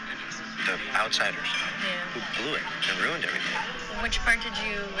against the outsiders Yeah. who blew it and ruined everything. Which part did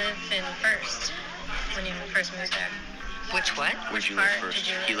you live in first when you first moved there? Which what? Where'd you part live first?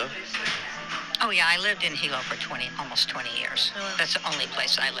 did you Hilo? Oh yeah, I lived in Hilo for almost 20 years. Oh, wow. That's the only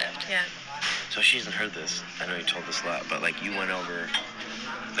place I lived. Yeah. So she hasn't heard this. I know you told this a lot, but like you went over,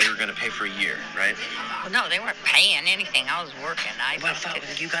 they were gonna pay for a year, right? Well, no, they weren't paying anything. I was working. But I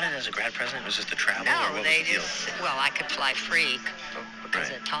thought you got it as a grad president. Was this the travel or No, what they was the deal? just, well, I could fly free because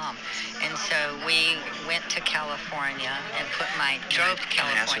Right. of Tom. And so we went to California and drove to Can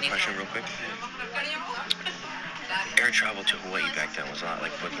I ask a California. question real quick? Air travel to Hawaii back then was not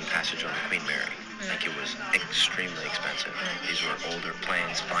like booking passage on the Queen Mary. Like it was extremely expensive. These were older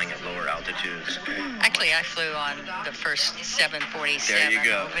planes flying at lower altitudes. Actually, I flew on the first 747 There you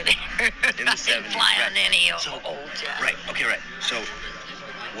go. over there. In the I didn't 70s, fly on right. any So- old jet. Right. Okay. Right. So,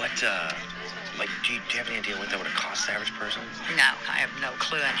 what? Like, do you have any idea what that would have cost the average person? No, I have no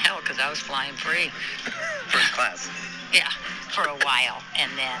clue in hell because I was flying free. First class. Yeah, for a while, and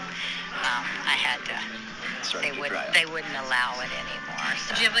then I had to. Started to dry up. They wouldn't allow it anymore.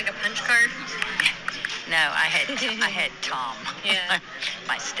 So. Did you have like a punch card? No, I had Tom, Yeah.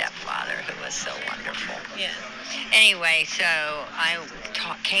 my stepfather, who was so wonderful. Yeah. Anyway, so I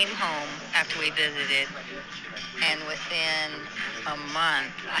came home after we visited, and within a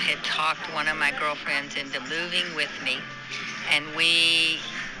month, I had talked one of my girlfriends into moving with me, and we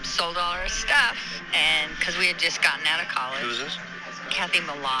sold all our stuff, and because we had just gotten out of college. Who was this? Kathy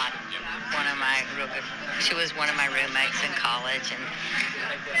Malott, she was one of my roommates in college, and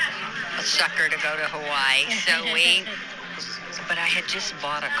a sucker to go to Hawaii. So but I had just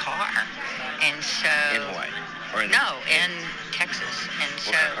bought a car, and so. In Hawaii? Or in No, in Texas, and What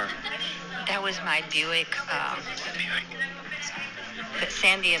so kind of car? that was my Buick that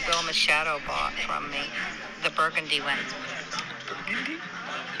Sandy and Bill Machado bought from me, the burgundy one.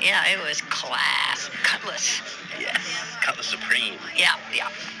 Yeah, it was class, Cutlass. Yes. Cutlass Supreme. Yeah.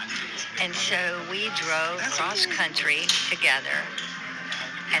 And so we drove cross country together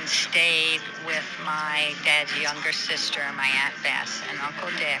and stayed with my dad's younger sister, my Aunt Bess, and Uncle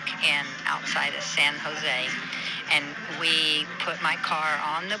Dick outside of San Jose. And we put my car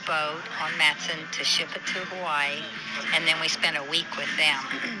on the boat on Matson to ship it to Hawaii. And then we spent a week with them,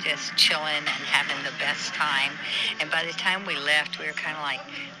 just chilling and having the best time. And by the time we left, we were kind of like,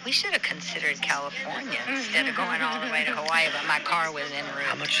 we should have considered California instead of going all the way to Hawaii. But my car was en route.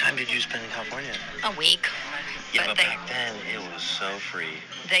 How much time did you spend in California? A week. Yeah, but back then it was so free.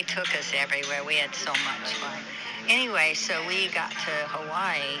 They took us everywhere. We had so much fun. Anyway, so we got to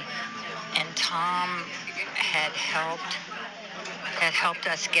Hawaii, and Tom had helped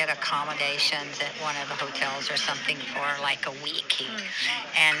us get accommodations at one of the hotels or something for like a week.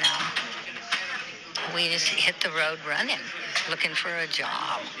 And we just hit the road running, looking for a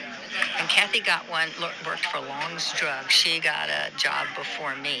job. And Kathy worked for Long's Drugs. She got a job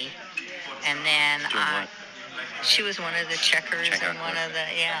before me. And then Doing what? she was one of the checkers and one of the,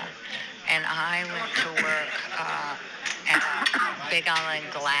 yeah. And I went to work at Big Island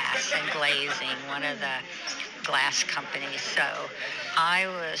Glass and Glazing, one of the glass companies. So I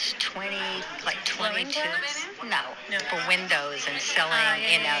was 22. No, for windows and selling,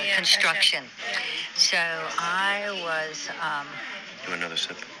 construction. So I was. Do another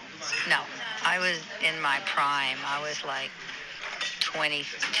sip. No, I was in my prime. I was like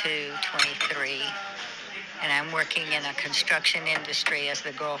 22, 23. And I'm working in a construction industry as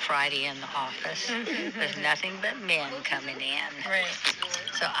the girl Friday in the office. There's nothing but men coming in. Right.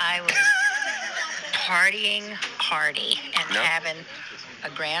 So I was partying hardy and having a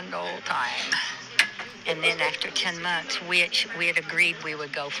grand old time. And then after 10 months, we had agreed we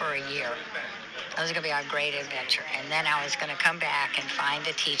would go for a year. That was going to be our great adventure. And then I was going to come back and find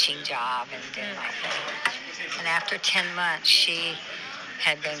a teaching job and do my thing. And after 10 months, she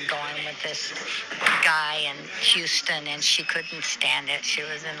had been going with this guy in Houston, and she couldn't stand it. She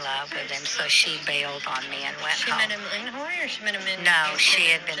was in love with him, so she bailed on me and went home. She met him in Hawaii, or she met him in No, Houston? she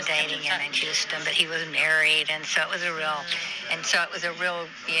had been Just dating him in Houston, but he was married, and so it was a real,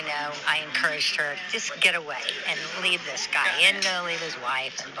 I encouraged her, just get away and leave this guy. He isn't going to leave his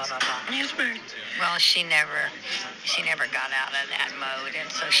wife and blah, blah, blah. Well, she never got out of that mode,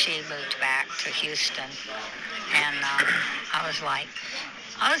 and so she moved back to Houston, and I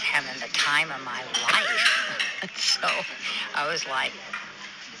was having the time of my life. So I was like,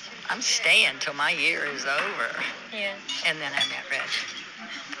 I'm staying till my year is over. Yeah. And then I met Reg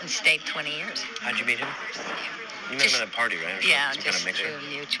and stayed 20 years. How'd you meet him? You met him at a party, right? Or Yeah, some just kind of mixer? through a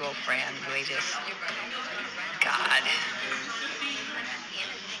mutual friend. We just, God.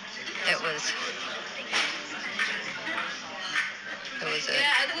 It was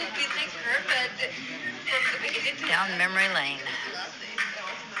down memory lane.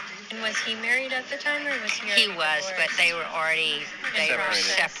 And was he married at the time, or was he? He was, divorced? but they were Separated.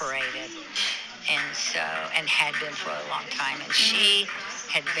 separated, and had been for a long time. And she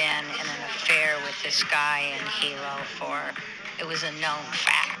had been in an affair with this guy in Hilo it was a known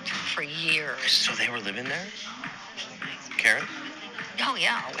fact for years. So they were living there? Karen? Oh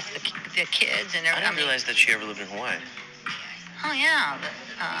yeah, with the kids and I everything. didn't realize that she ever lived in Hawaii. Oh yeah,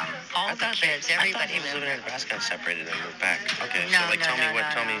 all I the thought kids, everybody I thought he was lived living in there. Nebraska and separated and moved back. Okay, No, so like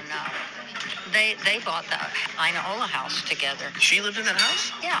tell me. No. They bought the Ainaola house together. She lived in that house?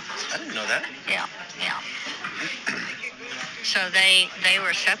 Yeah. I didn't know that. Yeah. So they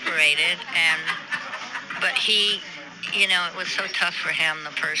were separated, but he, it was so tough for him the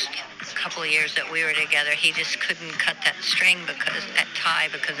first couple of years that we were together. He just couldn't cut that string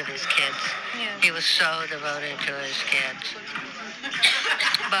because of his kids. Yeah. He was so devoted to his kids.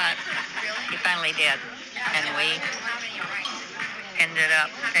 But he finally did, and we ended up,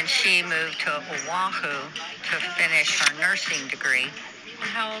 and she moved to Oahu to finish her nursing degree. And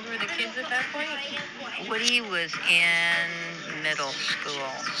how old were the kids at that point? Woody was in middle school,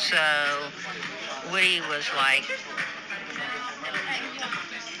 so Woody was like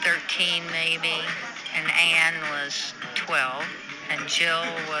 13 maybe, and Anne was 12, and Jill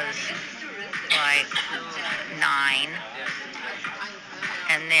was like 9,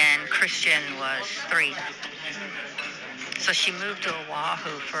 and then Christian was 3. So she moved to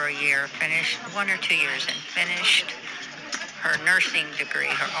Oahu for a year, finished 1 or 2 years, and finished her nursing degree,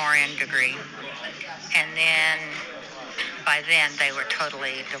 her RN degree. And then, by then, they were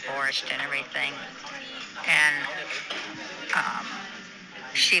totally divorced and everything. And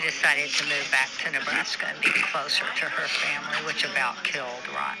she decided to move back to Nebraska and be closer to her family, which about killed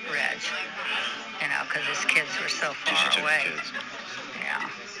Reg, because his kids were so far away. Yeah.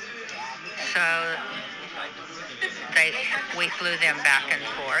 So we flew them back and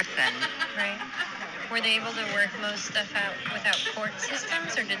forth, and Right. Were they able to work most stuff out without court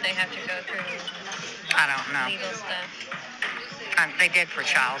systems, or did they have to go through I don't know. legal stuff? They did for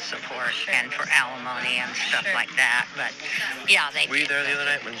child support and for alimony and stuff Sure. like that, but yeah, they Were you did. there the other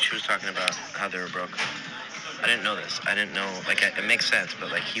night when she was talking about how they were broke? I didn't know this. I didn't know, it makes sense,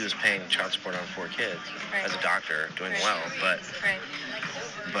 but he was paying child support on 4 kids Right. as a doctor, doing Right. well, but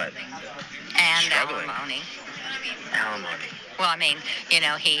Right. And struggling. alimony. Alimony. Well,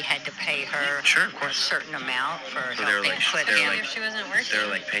 he had to pay her Sure, of a course. certain amount for So they were helping put him. If she wasn't working, They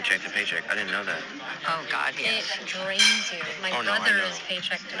were paycheck to paycheck. I didn't know that. Oh, God, yes. it drains you. My Oh, no, I brother know. is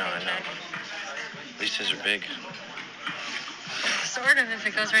paycheck to No, I know. paycheck. At least his are big. Sort of. If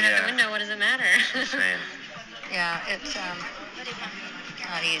it goes right out Yeah. the window, what does it matter? Same. Yeah, it's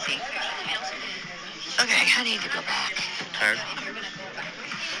not easy. Okay, I need to go back. Tired?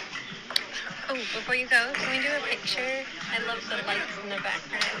 Oh, before you go, can we do a picture? I love the lights in the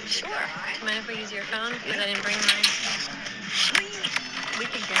background. Sure. Do you mind if we use your phone? Because I didn't bring mine. We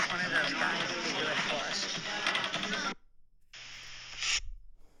can get one of those guys to do it for us.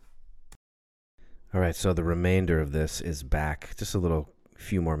 All right, so the remainder of this is back, just a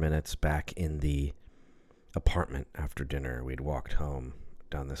few more minutes back in the apartment after dinner. We'd walked home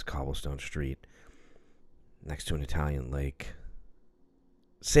down this cobblestone street next to an Italian lake.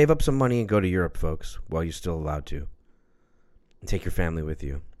 Save up some money and go to Europe, folks, while you're still allowed to. And take your family with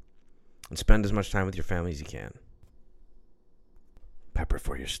you. And spend as much time with your family as you can. Pepper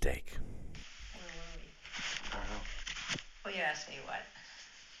for your steak. Well, you asked me what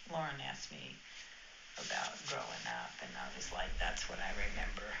Lauren asked me about growing up, and I was like, that's what I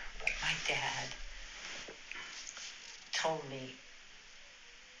remember. But my dad told me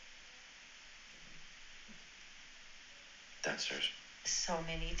Downstairs. so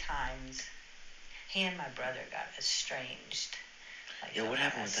many times. He and my brother got estranged. Yeah, what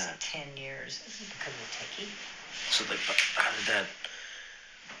happened with that? 10 years because of Tiki. So, how did that...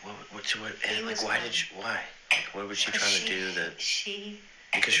 Why? What was she trying to do that...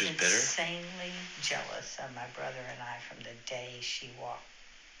 Because she was bitter? Insanely jealous of my brother and I from the day she walked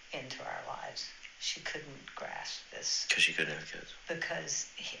into our lives. She couldn't grasp this. Because she couldn't have kids. Because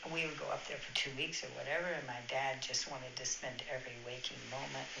we would go up there for 2 weeks or whatever, and my dad just wanted to spend every waking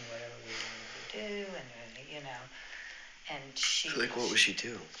moment in whatever we wanted to do, and and she... So, what would she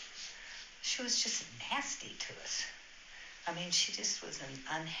do? She was just nasty to us. She just was an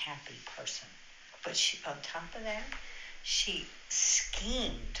unhappy person. But on top of that, she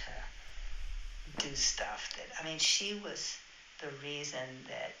schemed to do stuff that, she was the reason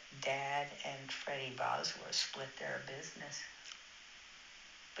that Dad and Freddie Bosworth split their business.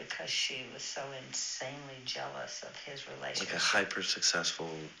 Because she was so insanely jealous of his relationship. Like a hyper-successful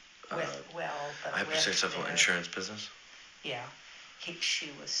But hypersexual insurance business. Yeah,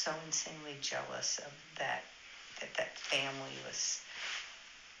 she was so insanely jealous of that family was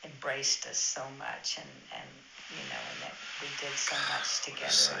embraced us so much, and that we did so much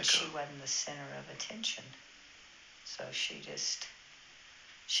together, and she wasn't the center of attention. So she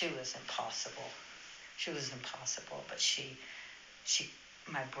was impossible. She was impossible, but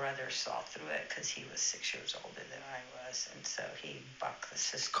my brother saw through it because he was 6 years older than I was, and so he bucked the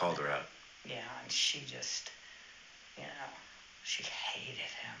system. Called her out. Yeah, and she just, she hated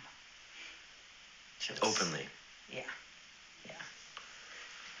him. She was, openly. Yeah.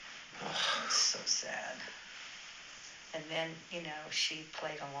 Oh, it's so sad. And then, she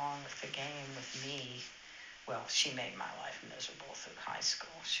played along with the game with me. Well, she made my life miserable through high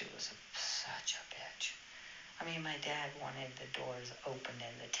school. She was such a bitch. I mean, my dad wanted the doors open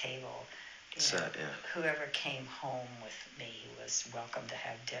in the table. Whoever came home with me was welcome to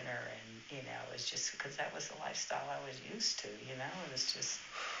have dinner, and, it was just because that was the lifestyle I was used to, it was just...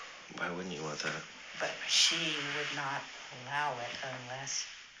 Why wouldn't you want that? But she would not allow it unless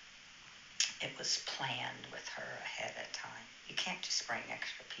it was planned with her ahead of time. You can't just bring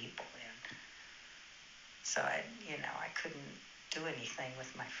extra people in. So I couldn't do anything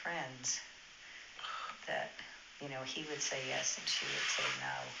with my friends that, he would say yes and she would say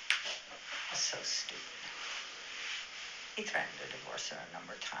no. It was so stupid. He threatened to divorce her a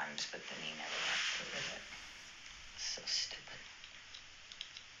number of times, but then he never went through with it. So stupid.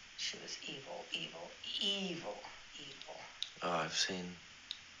 She was evil. Oh, I've seen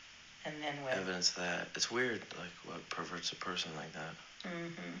and then evidence of that. It's weird, like, what perverts a person like that.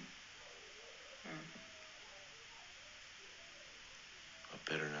 What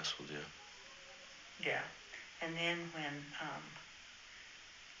bitterness will do. Yeah. And then when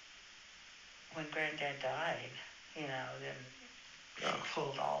Granddad died, then she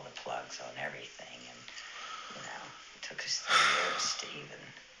pulled all the plugs on everything, and, it took us 3 years to even...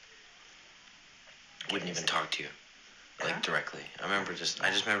 Wouldn't even talk to you, like, directly. I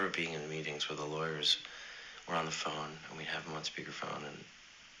just remember being in meetings where the lawyers were on the phone, and we'd have them on speakerphone, and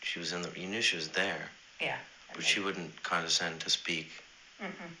she was you knew she was there. Yeah. But she wouldn't condescend to speak. What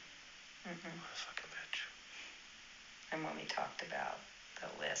a fucking bitch. And when we talked about the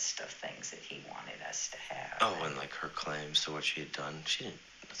list of things that he wanted us to have. Oh, and like her claims to what she had done, she didn't.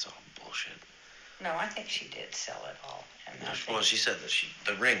 That's all bullshit. No, I think she did sell it all. And well, she said that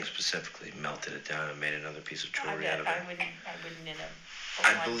the ring specifically melted it down and made another piece of jewelry out of it. I wouldn't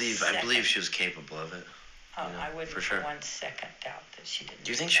I believe she was capable of it. Oh, I wouldn't for sure. 1 second doubt that she didn't.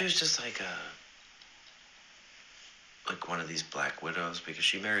 Do you think she was just like one of these black widows, because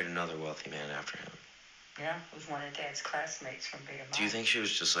she married another wealthy man after him? Yeah, it was one of Dad's classmates from BMI. Do you think she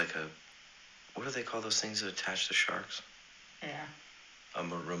was just like what do they call those things that attach to sharks? Yeah. A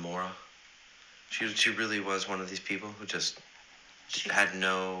remora? She really was one of these people who just had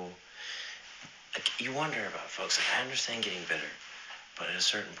no... Like, you wonder about folks. Like, I understand getting bitter, but at a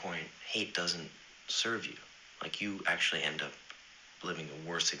certain point, hate doesn't serve you. Like, you actually end up living a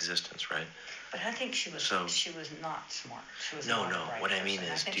worse existence, right? But I think she was not smart. She was no. What I mean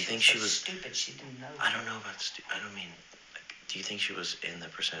is, do you think she was stupid? She didn't know. I don't know about I don't mean. Do you think she was in the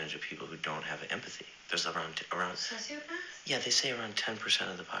percentage of people who don't have empathy? There's around sociopaths? Yeah, they say around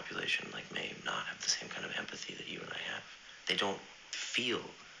 10% of the population may not have the same kind of empathy that you and I have. They don't feel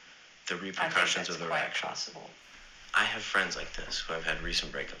the repercussions of their actions. Possible. I have friends like this who I've had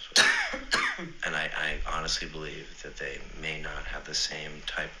recent breakups with, and I honestly believe that they may not have the same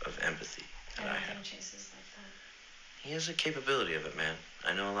type of empathy that I have. Chases like that. He has a capability of it, man.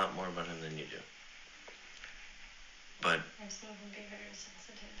 I know a lot more about him than you do. But I've seen him be very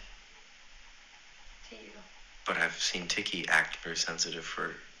sensitive to you. But I've seen Tiki act very sensitive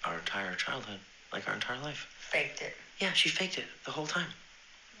for our entire childhood, like our entire life. Faked it. Yeah, she faked it the whole time.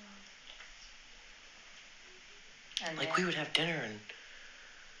 And we would have dinner, and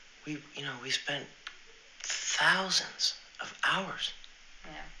we spent thousands of hours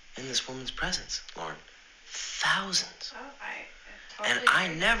in this woman's presence, Lauren. Thousands. Oh, I totally and I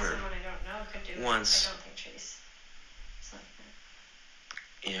never someone I don't know could do once that. I don't think Chase is like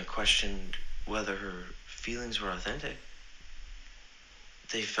that. Questioned whether her feelings were authentic.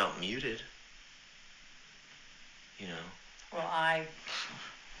 They felt muted. Well,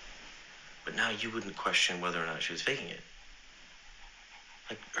 But now you wouldn't question whether or not she was faking it.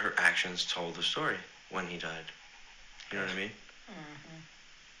 Like, her actions told the story when he died. You know what I mean?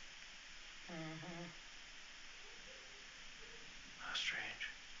 How strange.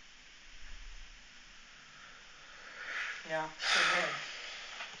 Yeah, she did.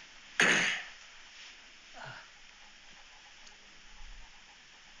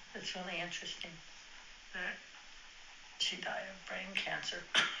 It's really interesting that she died of brain cancer.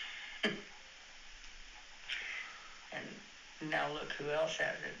 And now look who else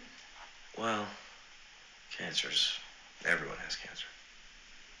has it. Well, everyone has cancer.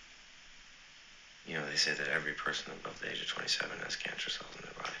 You know, they say that every person above the age of 27 has cancer cells in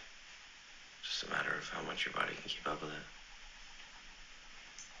their body. It's just a matter of how much your body can keep up with it.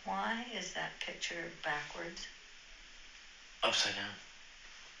 Why is that picture backwards? Upside down.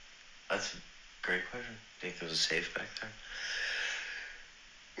 That's a great question. Think there was a safe back there?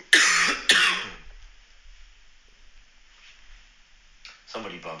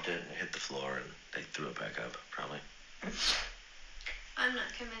 Somebody bumped it and it hit the floor and they threw it back up, probably. I'm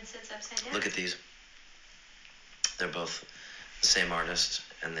not convinced it's upside down. Look at these. They're both the same artist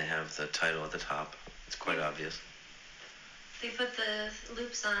and they have the title at the top. It's quite obvious. They put the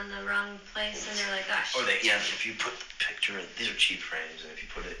loops on the wrong place and they're like, gosh. Or if you put the picture, these are cheap frames, and if you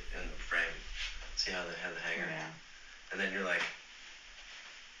put it in the frame, see how they have the hanger? Yeah. And then you're like,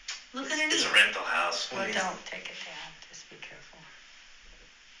 Look underneath. It's a rental house. Well, don't take it down. Just be careful.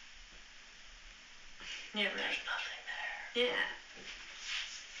 Yeah, right. There's nothing there. Yeah.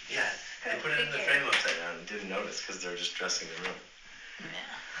 Yeah, they put it in the frame upside down and didn't notice because they were just dressing the room.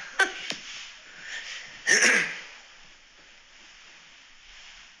 Yeah.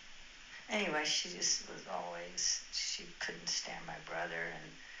 Anyway, she couldn't stand my brother,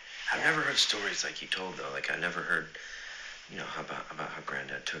 and I've never heard stories like you told though. Like I never heard, about how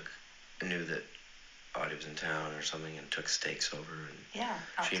Granddad knew that Audie was in town or something and took steaks over and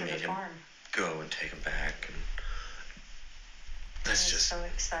out she to made the him farm. go and take him back and I was so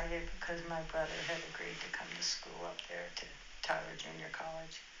excited because my brother had agreed to come to school up there to Tyler Junior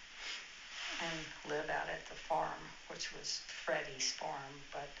College and live out at the farm, which was Freddie's farm,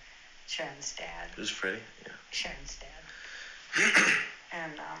 but Sharon's dad. Who's Freddie? Yeah. Sharon's dad.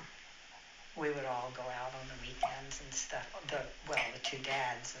 And we would all go out on the weekends and stuff. The two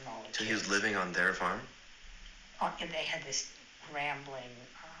dads and all the So kids. he was living on their farm? And they had this rambling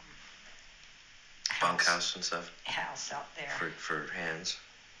bunkhouse and stuff? House out there. For hands?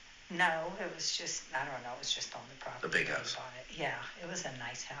 No, it was just, I don't know, it was just on the property. The big house? Bought it. Yeah, it was a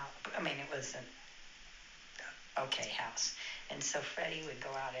nice house. I mean, it was an okay house. And so Freddie would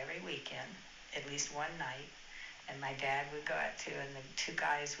go out every weekend, at least one night, and my dad would go out too, and the two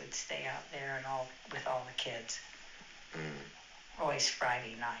guys would stay out there and with all the kids. Always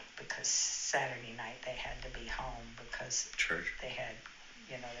Friday night, because Saturday night they had to be home because church. They had,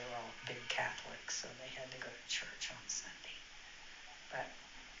 they were all big Catholics, so they had to go to church on Sunday. But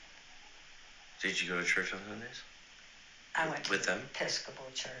did you go to church on Sundays? I went to with the them? Episcopal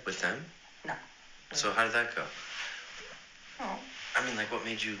church. With them? No. So how did that go? Oh. I mean, like, what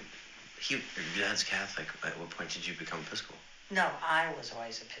made you? Your dad's Catholic. At what point did you become Episcopal? No, I was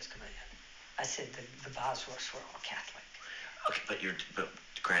always Episcopalian. I said the Bosworths were all Catholic. Okay, but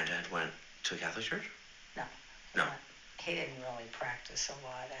Granddad went to a Catholic church? No. No. He didn't really practice a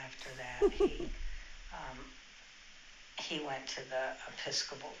lot after that. He went to the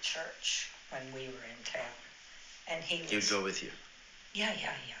Episcopal church when we were in town, and he would go with you? Yeah.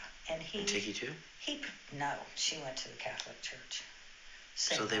 And he. And take you too? No, she went to the Catholic church.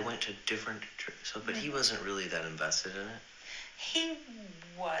 So they went to different churches. But he wasn't really that invested in it? He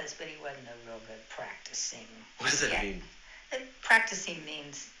was, but he wasn't a real good practicing. What does that mean? Practicing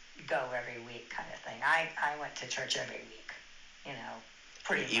means go every week kind of thing. I went to church every week,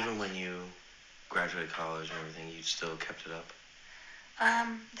 pretty much. Even when you graduated college and everything, you still kept it up?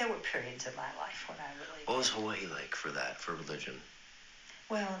 There were periods of my life when I really What was Hawaii like for religion?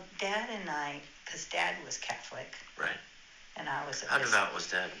 Well, Dad and I, because Dad was Catholic. Right. And I was How devout was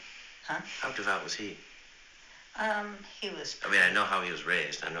Dad? Huh? How devout was he? He was... I mean, I know how he was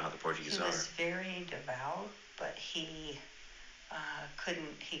raised. I know how the Portuguese are. He was very devout, but he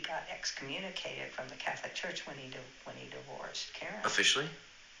he got excommunicated from the Catholic Church when he divorced Karen. Officially?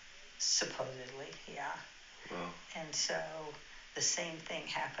 Supposedly, yeah. Well. And so the same thing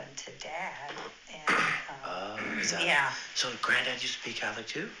happened to Dad. And is that... Yeah. So Granddad used to be Catholic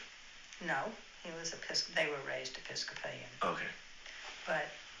too? No, he was they were raised Episcopalian. Okay. But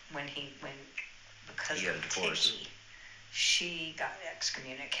because he got a divorce. Tiki, she got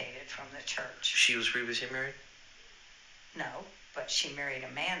excommunicated from the church. She was previously married? No, but she married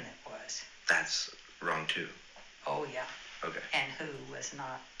a man that was. That's wrong too. Oh yeah. Okay. And who was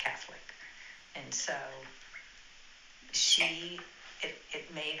not Catholic. And so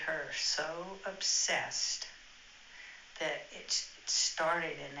it made her so obsessed that it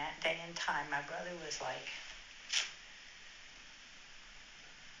started in that day and time. My brother was like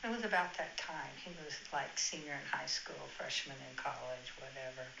It was about that time. He was like senior in high school, freshman in college,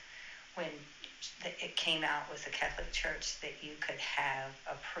 whatever, when it came out with the Catholic Church that you could have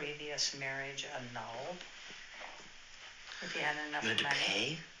a previous marriage annulled if you had enough money. You had to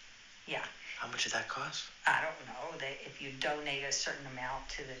pay? Yeah. How much did that cost? I don't know. If you donate a certain amount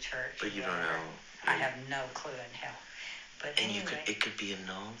to the church. But you don't know. I have no clue in hell. But and anyway, it could be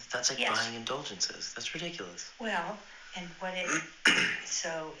annulled? That's like yes. buying indulgences. That's ridiculous. Well, and my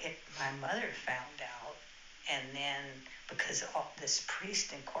mother found out, and then because this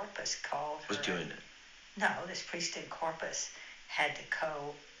priest in Corpus called her. Was doing it? No, this priest in Corpus had to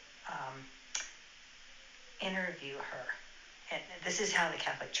interview her. And this is how the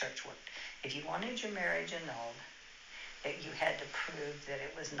Catholic Church worked. If you wanted your marriage annulled, you had to prove that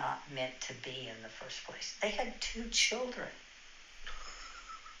it was not meant to be in the first place. They had 2 children.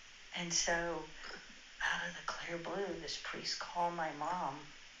 And so, out of the clear blue, this priest called my mom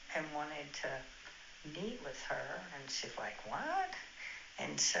and wanted to meet with her. And she's like, what?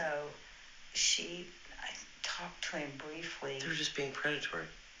 And so, I talked to him briefly. They were just being predatory.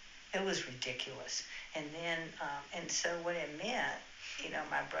 It was ridiculous. And then, and so what it meant,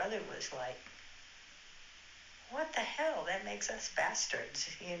 my brother was like, what the hell? That makes us bastards,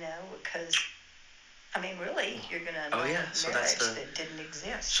 because, really, you're going to annul a marriage that didn't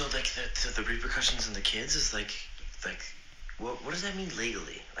exist. So, like, the repercussions on the kids is, like, what does that mean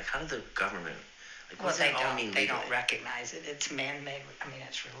legally? Like, how did the government... Like, they don't recognize it. It's man-made.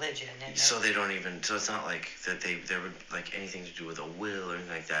 It's religion. And so they don't even. So it's not like that there would like anything to do with a will or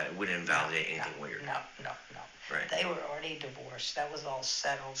anything like that. It wouldn't invalidate anything weird. No. Right. They were already divorced. That was all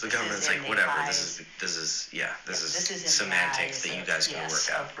settled. So the government's like, whatever. This is semantics that you guys can work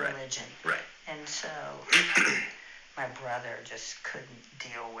out. Religion. Right. And so my brother just couldn't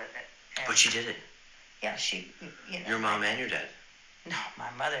deal with it. But she did it. Yeah, she. Your mom and your dad. No, my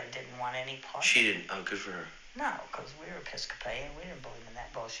mother didn't want any part. She didn't. Oh, good for her. No, because we were Episcopalian. We didn't believe in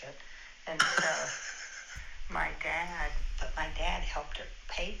that bullshit. And so my dad helped her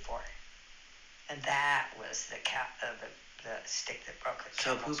pay for it. And that was the stick that broke the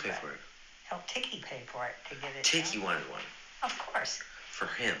camel's back. Who paid for it? Helped Tiki pay for it to get it Tiki done. wanted one. Of course. For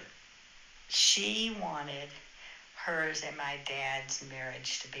him. She wanted hers and my dad's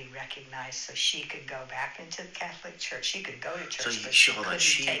marriage to be recognized so she could go back into the Catholic Church. She could go to church, but she couldn't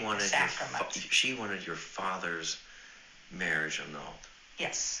take the sacraments. She wanted your father's marriage annulled.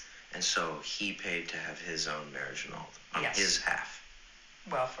 Yes. And so he paid to have his own marriage annulled on his half.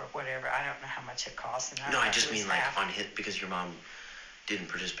 Well, for whatever. I don't know how much it cost. No, I just mean like on his, because your mom didn't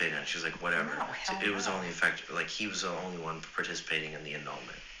participate in it. She was like, whatever. No, it was only effective. Like, he was the only one participating in the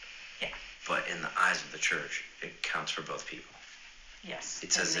annulment. Yeah. But in the eyes of the church, it counts for both people. Yes.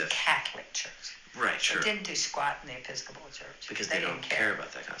 It's as in the Catholic Church. Right, sure. It didn't do squat in the Episcopal Church. Because they don't care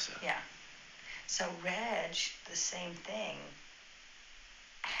about that kind of stuff. Yeah. So Reg, the same thing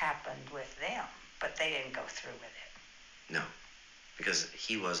happened with them, but they didn't go through with it. No, because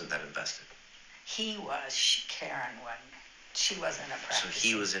he wasn't that invested. He was. Karen wasn't. She wasn't a practicing. So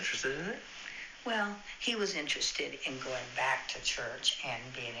he was interested in it? Well, he was interested in going back to church and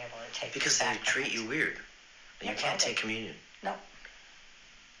being able to take because the they treat you weird. And you can't take communion. No.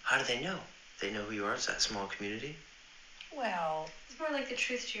 How do they know? They know who you are? It's that small community? Well... It's more like the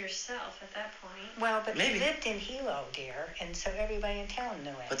truth to yourself at that point. Well, but he lived in Hilo, dear, and so everybody in town knew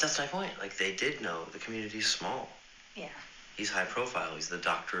him. But that's my point. Like, they did know the community's small. Yeah. He's high profile. He's the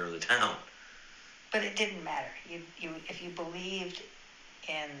doctor of the town. But it didn't matter. If you believed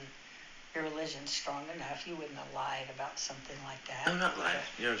in your religion strong enough, you wouldn't have lied about something like that. No, not lied.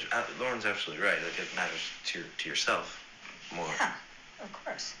 Lauren's absolutely right. Like, it matters to yourself more. Yeah, of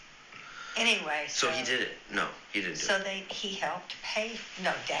course. Anyway, so he did it. No, he didn't do it. So he helped pay.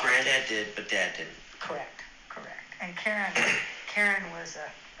 No, Dad. Granddad did, but Dad didn't. Correct. And Karen was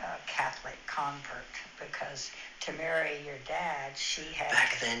a Catholic convert because to marry your dad, she had.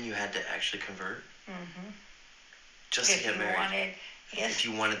 Back then, you had to actually convert. Mm-hmm. Just to get married. If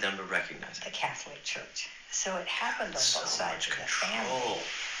you wanted them to recognize it. The Catholic Church. So it happened on both sides of the family.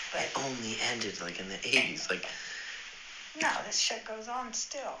 But it only ended like in the 80s. Like. No, this shit goes on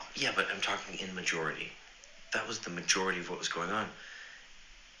still. Yeah, but I'm talking in majority. That was the majority of what was going on.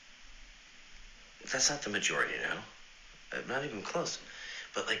 That's not the majority now. Not even close.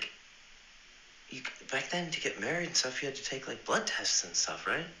 But, like, back then to get married and stuff, you had to take, like, blood tests and stuff,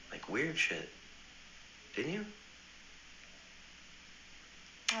 right? Like, weird shit. Didn't you?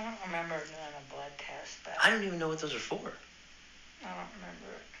 I don't remember doing a blood test, but... I don't even know what those are for. I don't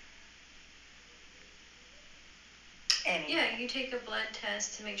remember it. Anyway. Yeah, you take a blood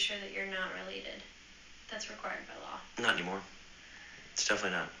test to make sure that you're not related. That's required by law. Not anymore. It's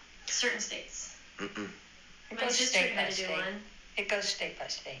definitely not. Certain states. Mm-mm. It My goes sister state by had to do state. one. It goes state by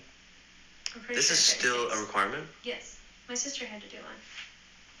state. I'm pretty This sure is certain still states. a requirement? Yes. My sister had to do one.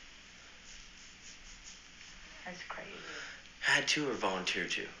 That's crazy. Had to or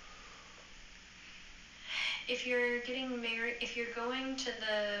volunteered to? If you're getting married, if you're going to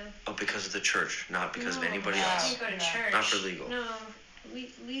the... Oh, because of the church, not because of No, anybody no. else. You go to No. church. Not for legal. No,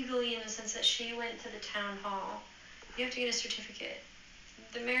 legally in the sense that she went to the town hall. You have to get a certificate.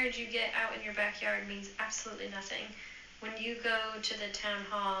 The marriage you get out in your backyard means absolutely nothing. When you go to the town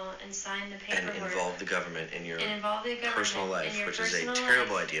hall and sign the And paperwork involve the government in your and involve the government personal in life, your which is a personal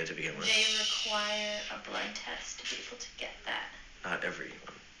terrible life, idea to begin with. they require a blood test to be able to get that. Not everyone,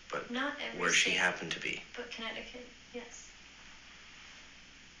 but Not every where she state, happened to be. but Connecticut, yes.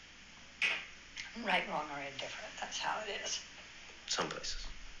 Right, wrong, or indifferent. That's how it is. Some places.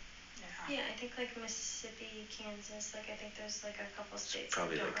 Yeah. Yeah, I think like Mississippi, Kansas, like I think there's like a couple states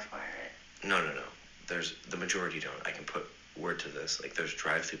Probably that don't like- require it. No. There's the majority don't. I can put word to this. Like there's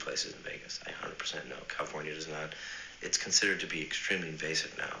drive-through places in Vegas. I 100% know. California does not. It's considered to be extremely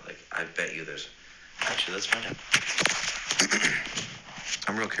invasive now. Like I bet you there's. Actually, let's find out.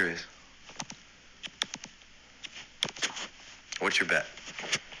 I'm real curious. What's your bet?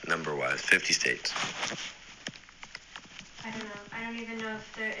 Number-wise, 50 states. I don't know. I don't even know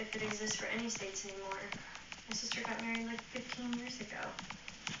if it exists for any states anymore. My sister got married like 15 years ago.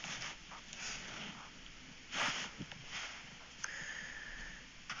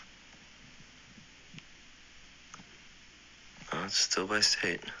 Oh, it's still by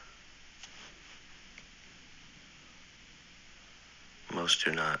state. Most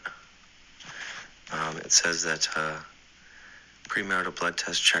do not. It says that premarital blood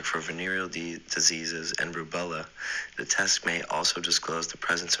test check for venereal diseases and rubella. The test may also disclose the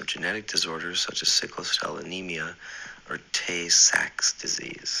presence of genetic disorders such as sickle cell anemia or Tay-Sachs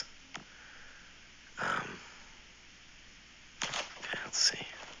disease. Okay, let's see.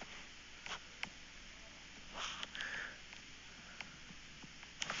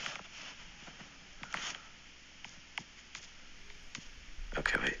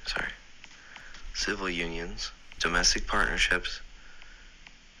 Okay, wait, sorry. Civil unions, domestic partnerships.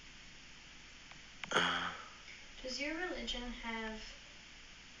 Does your religion have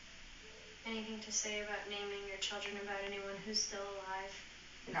anything to say about naming your children about anyone who's still alive?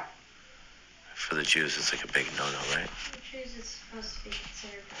 No. For the Jews, it's like a big no-no, right? The Jews is supposed to be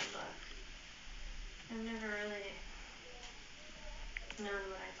considered bad luck. I've never really known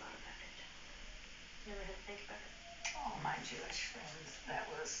what I thought about it. Never had to think about it. All my Jewish friends, that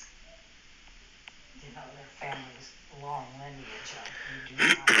was, their family's long lineage of you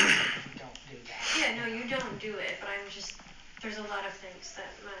don't do that. Yeah, no, you don't do it, but I'm just, there's a lot of things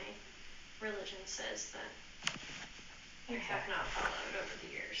that my religion says that I have not followed over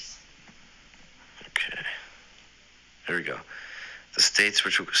the years. Okay. Here we go. The states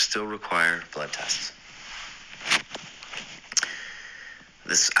which still require blood tests.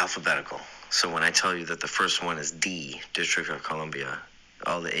 This is alphabetical. So when I tell you that the first one is D, District of Columbia,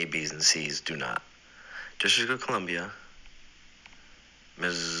 all the A, B's, and C's do not. District of Columbia,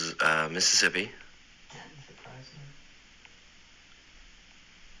 Mississippi. Doesn't surprise me.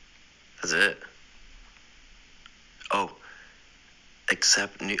 That's it. Oh,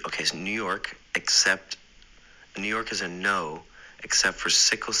 except so New York, except New York is a no, except for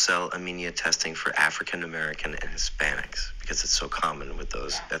sickle cell anemia testing for African American and Hispanics because it's so common with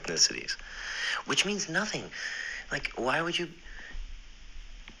those ethnicities, which means nothing. Like, why would you?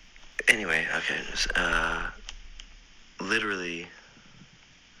 Anyway, okay. Literally,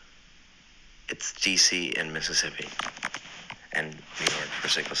 it's D.C. and Mississippi, and New York for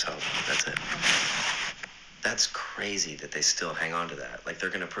sickle cell. That's it. That's crazy that they still hang on to that. Like, they're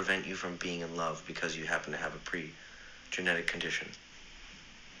going to prevent you from being in love because you happen to have a pre-genetic condition.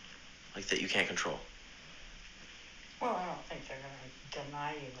 Like, that you can't control. Well, I don't think they're going to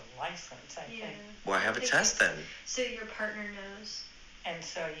deny you the license. I think. Why have a test then? So your partner knows. And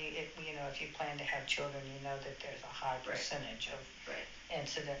so if you plan to have children, you know that there's a high percentage of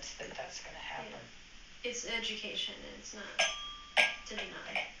incidents that's going to happen. Yeah. It's education, and it's not to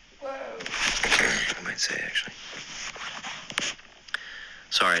deny. Whoa. I might say, actually.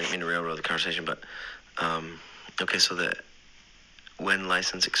 Sorry, I didn't mean to railroad the conversation, but, okay, so that when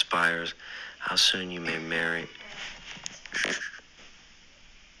license expires, how soon you may marry.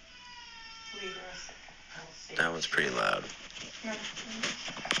 Leave her a second. We'll see. That one's pretty loud. No.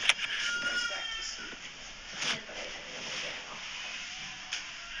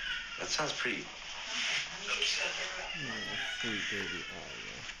 That sounds pretty.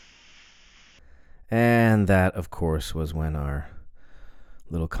 And that, of course, was when our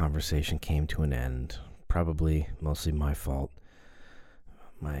little conversation came to an end. Probably mostly my fault.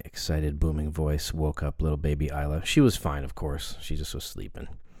 My excited, booming voice woke up little baby Isla. She was fine, of course. She just was sleeping.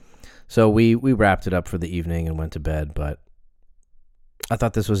 So we wrapped it up for the evening and went to bed, but I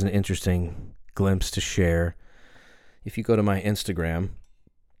thought this was an interesting glimpse to share. If you go to my Instagram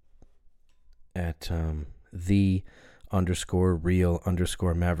at _real_Maverick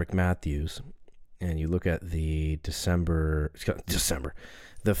Matthews, and you look at the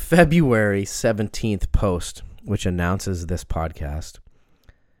the February 17th post, which announces this podcast,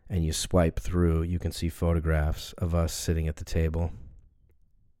 and you swipe through, you can see photographs of us sitting at the table.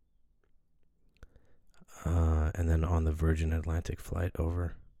 And then on the Virgin Atlantic flight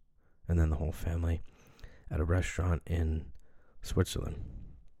over, and then the whole family at a restaurant in Switzerland.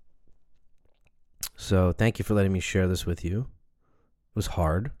 So thank you for letting me share this with you. It was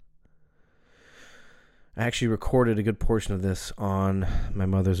hard. I actually recorded a good portion of this on my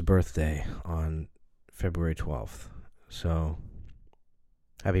mother's birthday on February 12th. So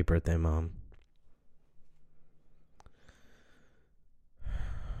happy birthday, Mom.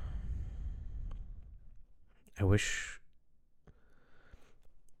 I wish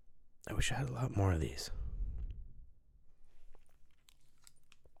I had a lot more of these.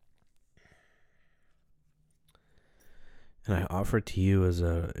 And I offer it to you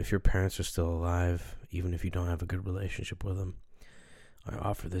if your parents are still alive, even if you don't have a good relationship with them, I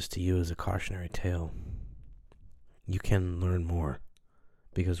offer this to you as a cautionary tale. You can learn more,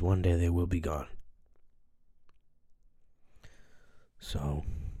 because one day they will be gone. So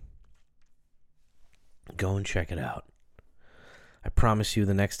go and check it out. I promise you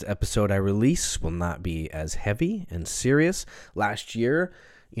the next episode I release will not be as heavy and serious. Last year,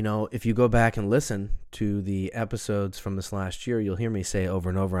 if you go back and listen to the episodes from this last year, you'll hear me say over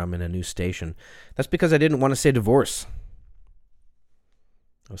and over, I'm in a new station. That's because I didn't want to say divorce.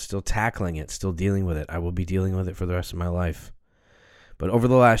 I was still tackling it, still dealing with it. I will be dealing with it for the rest of my life. But over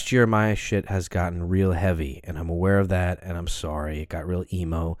the last year, my shit has gotten real heavy, and I'm aware of that, and I'm sorry. It got real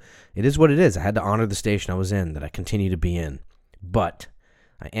emo. It is what it is. I had to honor the station I was in, that I continue to be in. But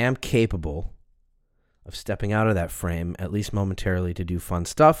I am capable of stepping out of that frame, at least momentarily, to do fun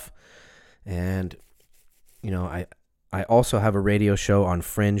stuff. And, I also have a radio show on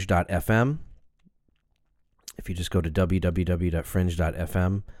fringe.fm. If you just go to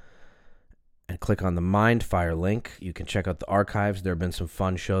www.fringe.fm and click on the Mindfire link, you can check out the archives. There have been some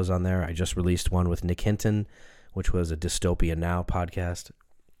fun shows on there. I just released one with Nick Hinton, which was a Dystopia Now podcast.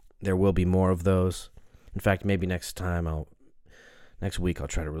 There will be more of those. In fact, maybe next week I'll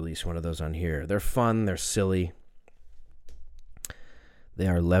try to release one of those on here. They're fun, they're silly, they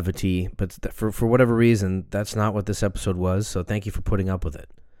are levity, but for whatever reason, that's not what this episode was, so thank you for putting up with it.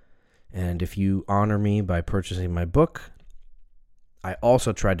 And if you honor me by purchasing my book, I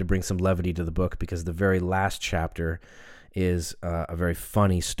also tried to bring some levity to the book, because the very last chapter is a very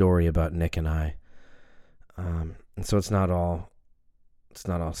funny story about Nick and I. And so it's not all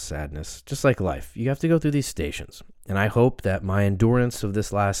sadness. Just like life, you have to go through these stations. And I hope that my endurance of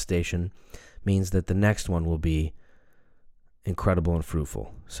this last station means that the next one will be incredible and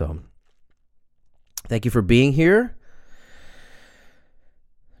fruitful. So thank you for being here.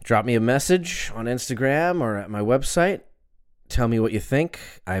 Drop me a message on Instagram or at my website. Tell me what you think.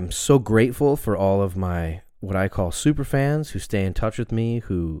 I'm so grateful for all of my, what I call super fans, who stay in touch with me,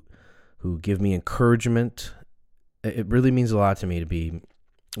 who give me encouragement. It really means a lot to me to be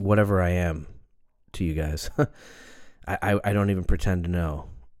whatever I am to you guys. I don't even pretend to know.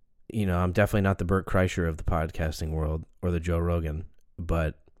 I'm definitely not the Bert Kreischer of the podcasting world or the Joe Rogan,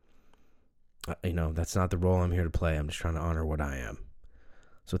 but, that's not the role I'm here to play. I'm just trying to honor what I am.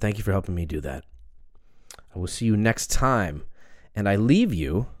 So thank you for helping me do that. I will see you next time, and I leave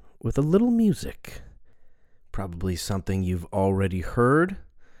you with a little music. Probably something you've already heard,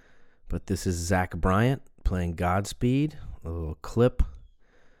 but this is Zach Bryant playing Godspeed, a little clip.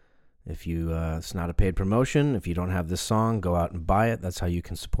 If you, it's not a paid promotion. If you don't have this song, go out and buy it. That's how you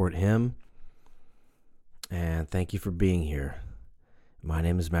can support him. And thank you for being here. My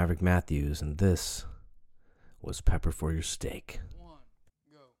name is Maverick Matthews, and this was Pepper for Your Steak.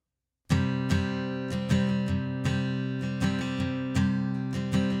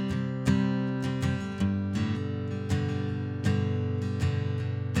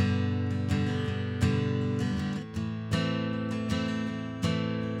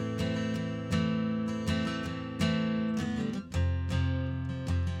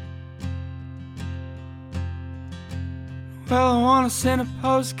 Well, I want to send a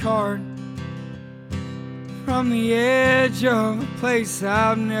postcard from the edge of a place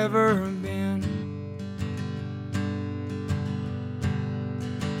I've never been.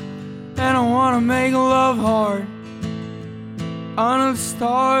 And I wanna make love hard under the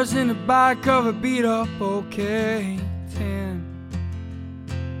stars in the back of a beat up OK-10.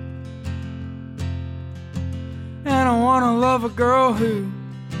 And I wanna love a girl who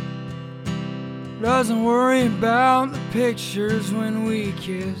doesn't worry about the pictures when we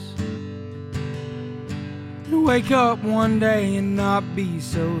kiss, and wake up one day and not be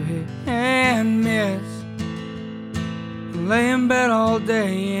so hit and miss, and lay in bed all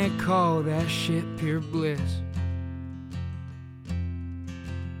day and call that shit pure bliss.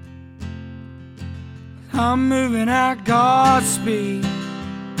 I'm moving at God's speed.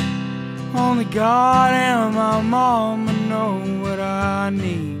 Only God and my mama know what I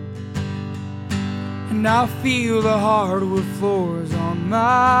need. And I feel the hardwood floors on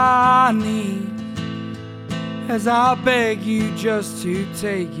my knees as I beg you just to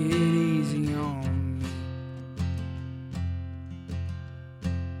take it easy on me.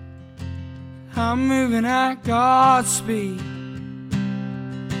 I'm moving at God's speed.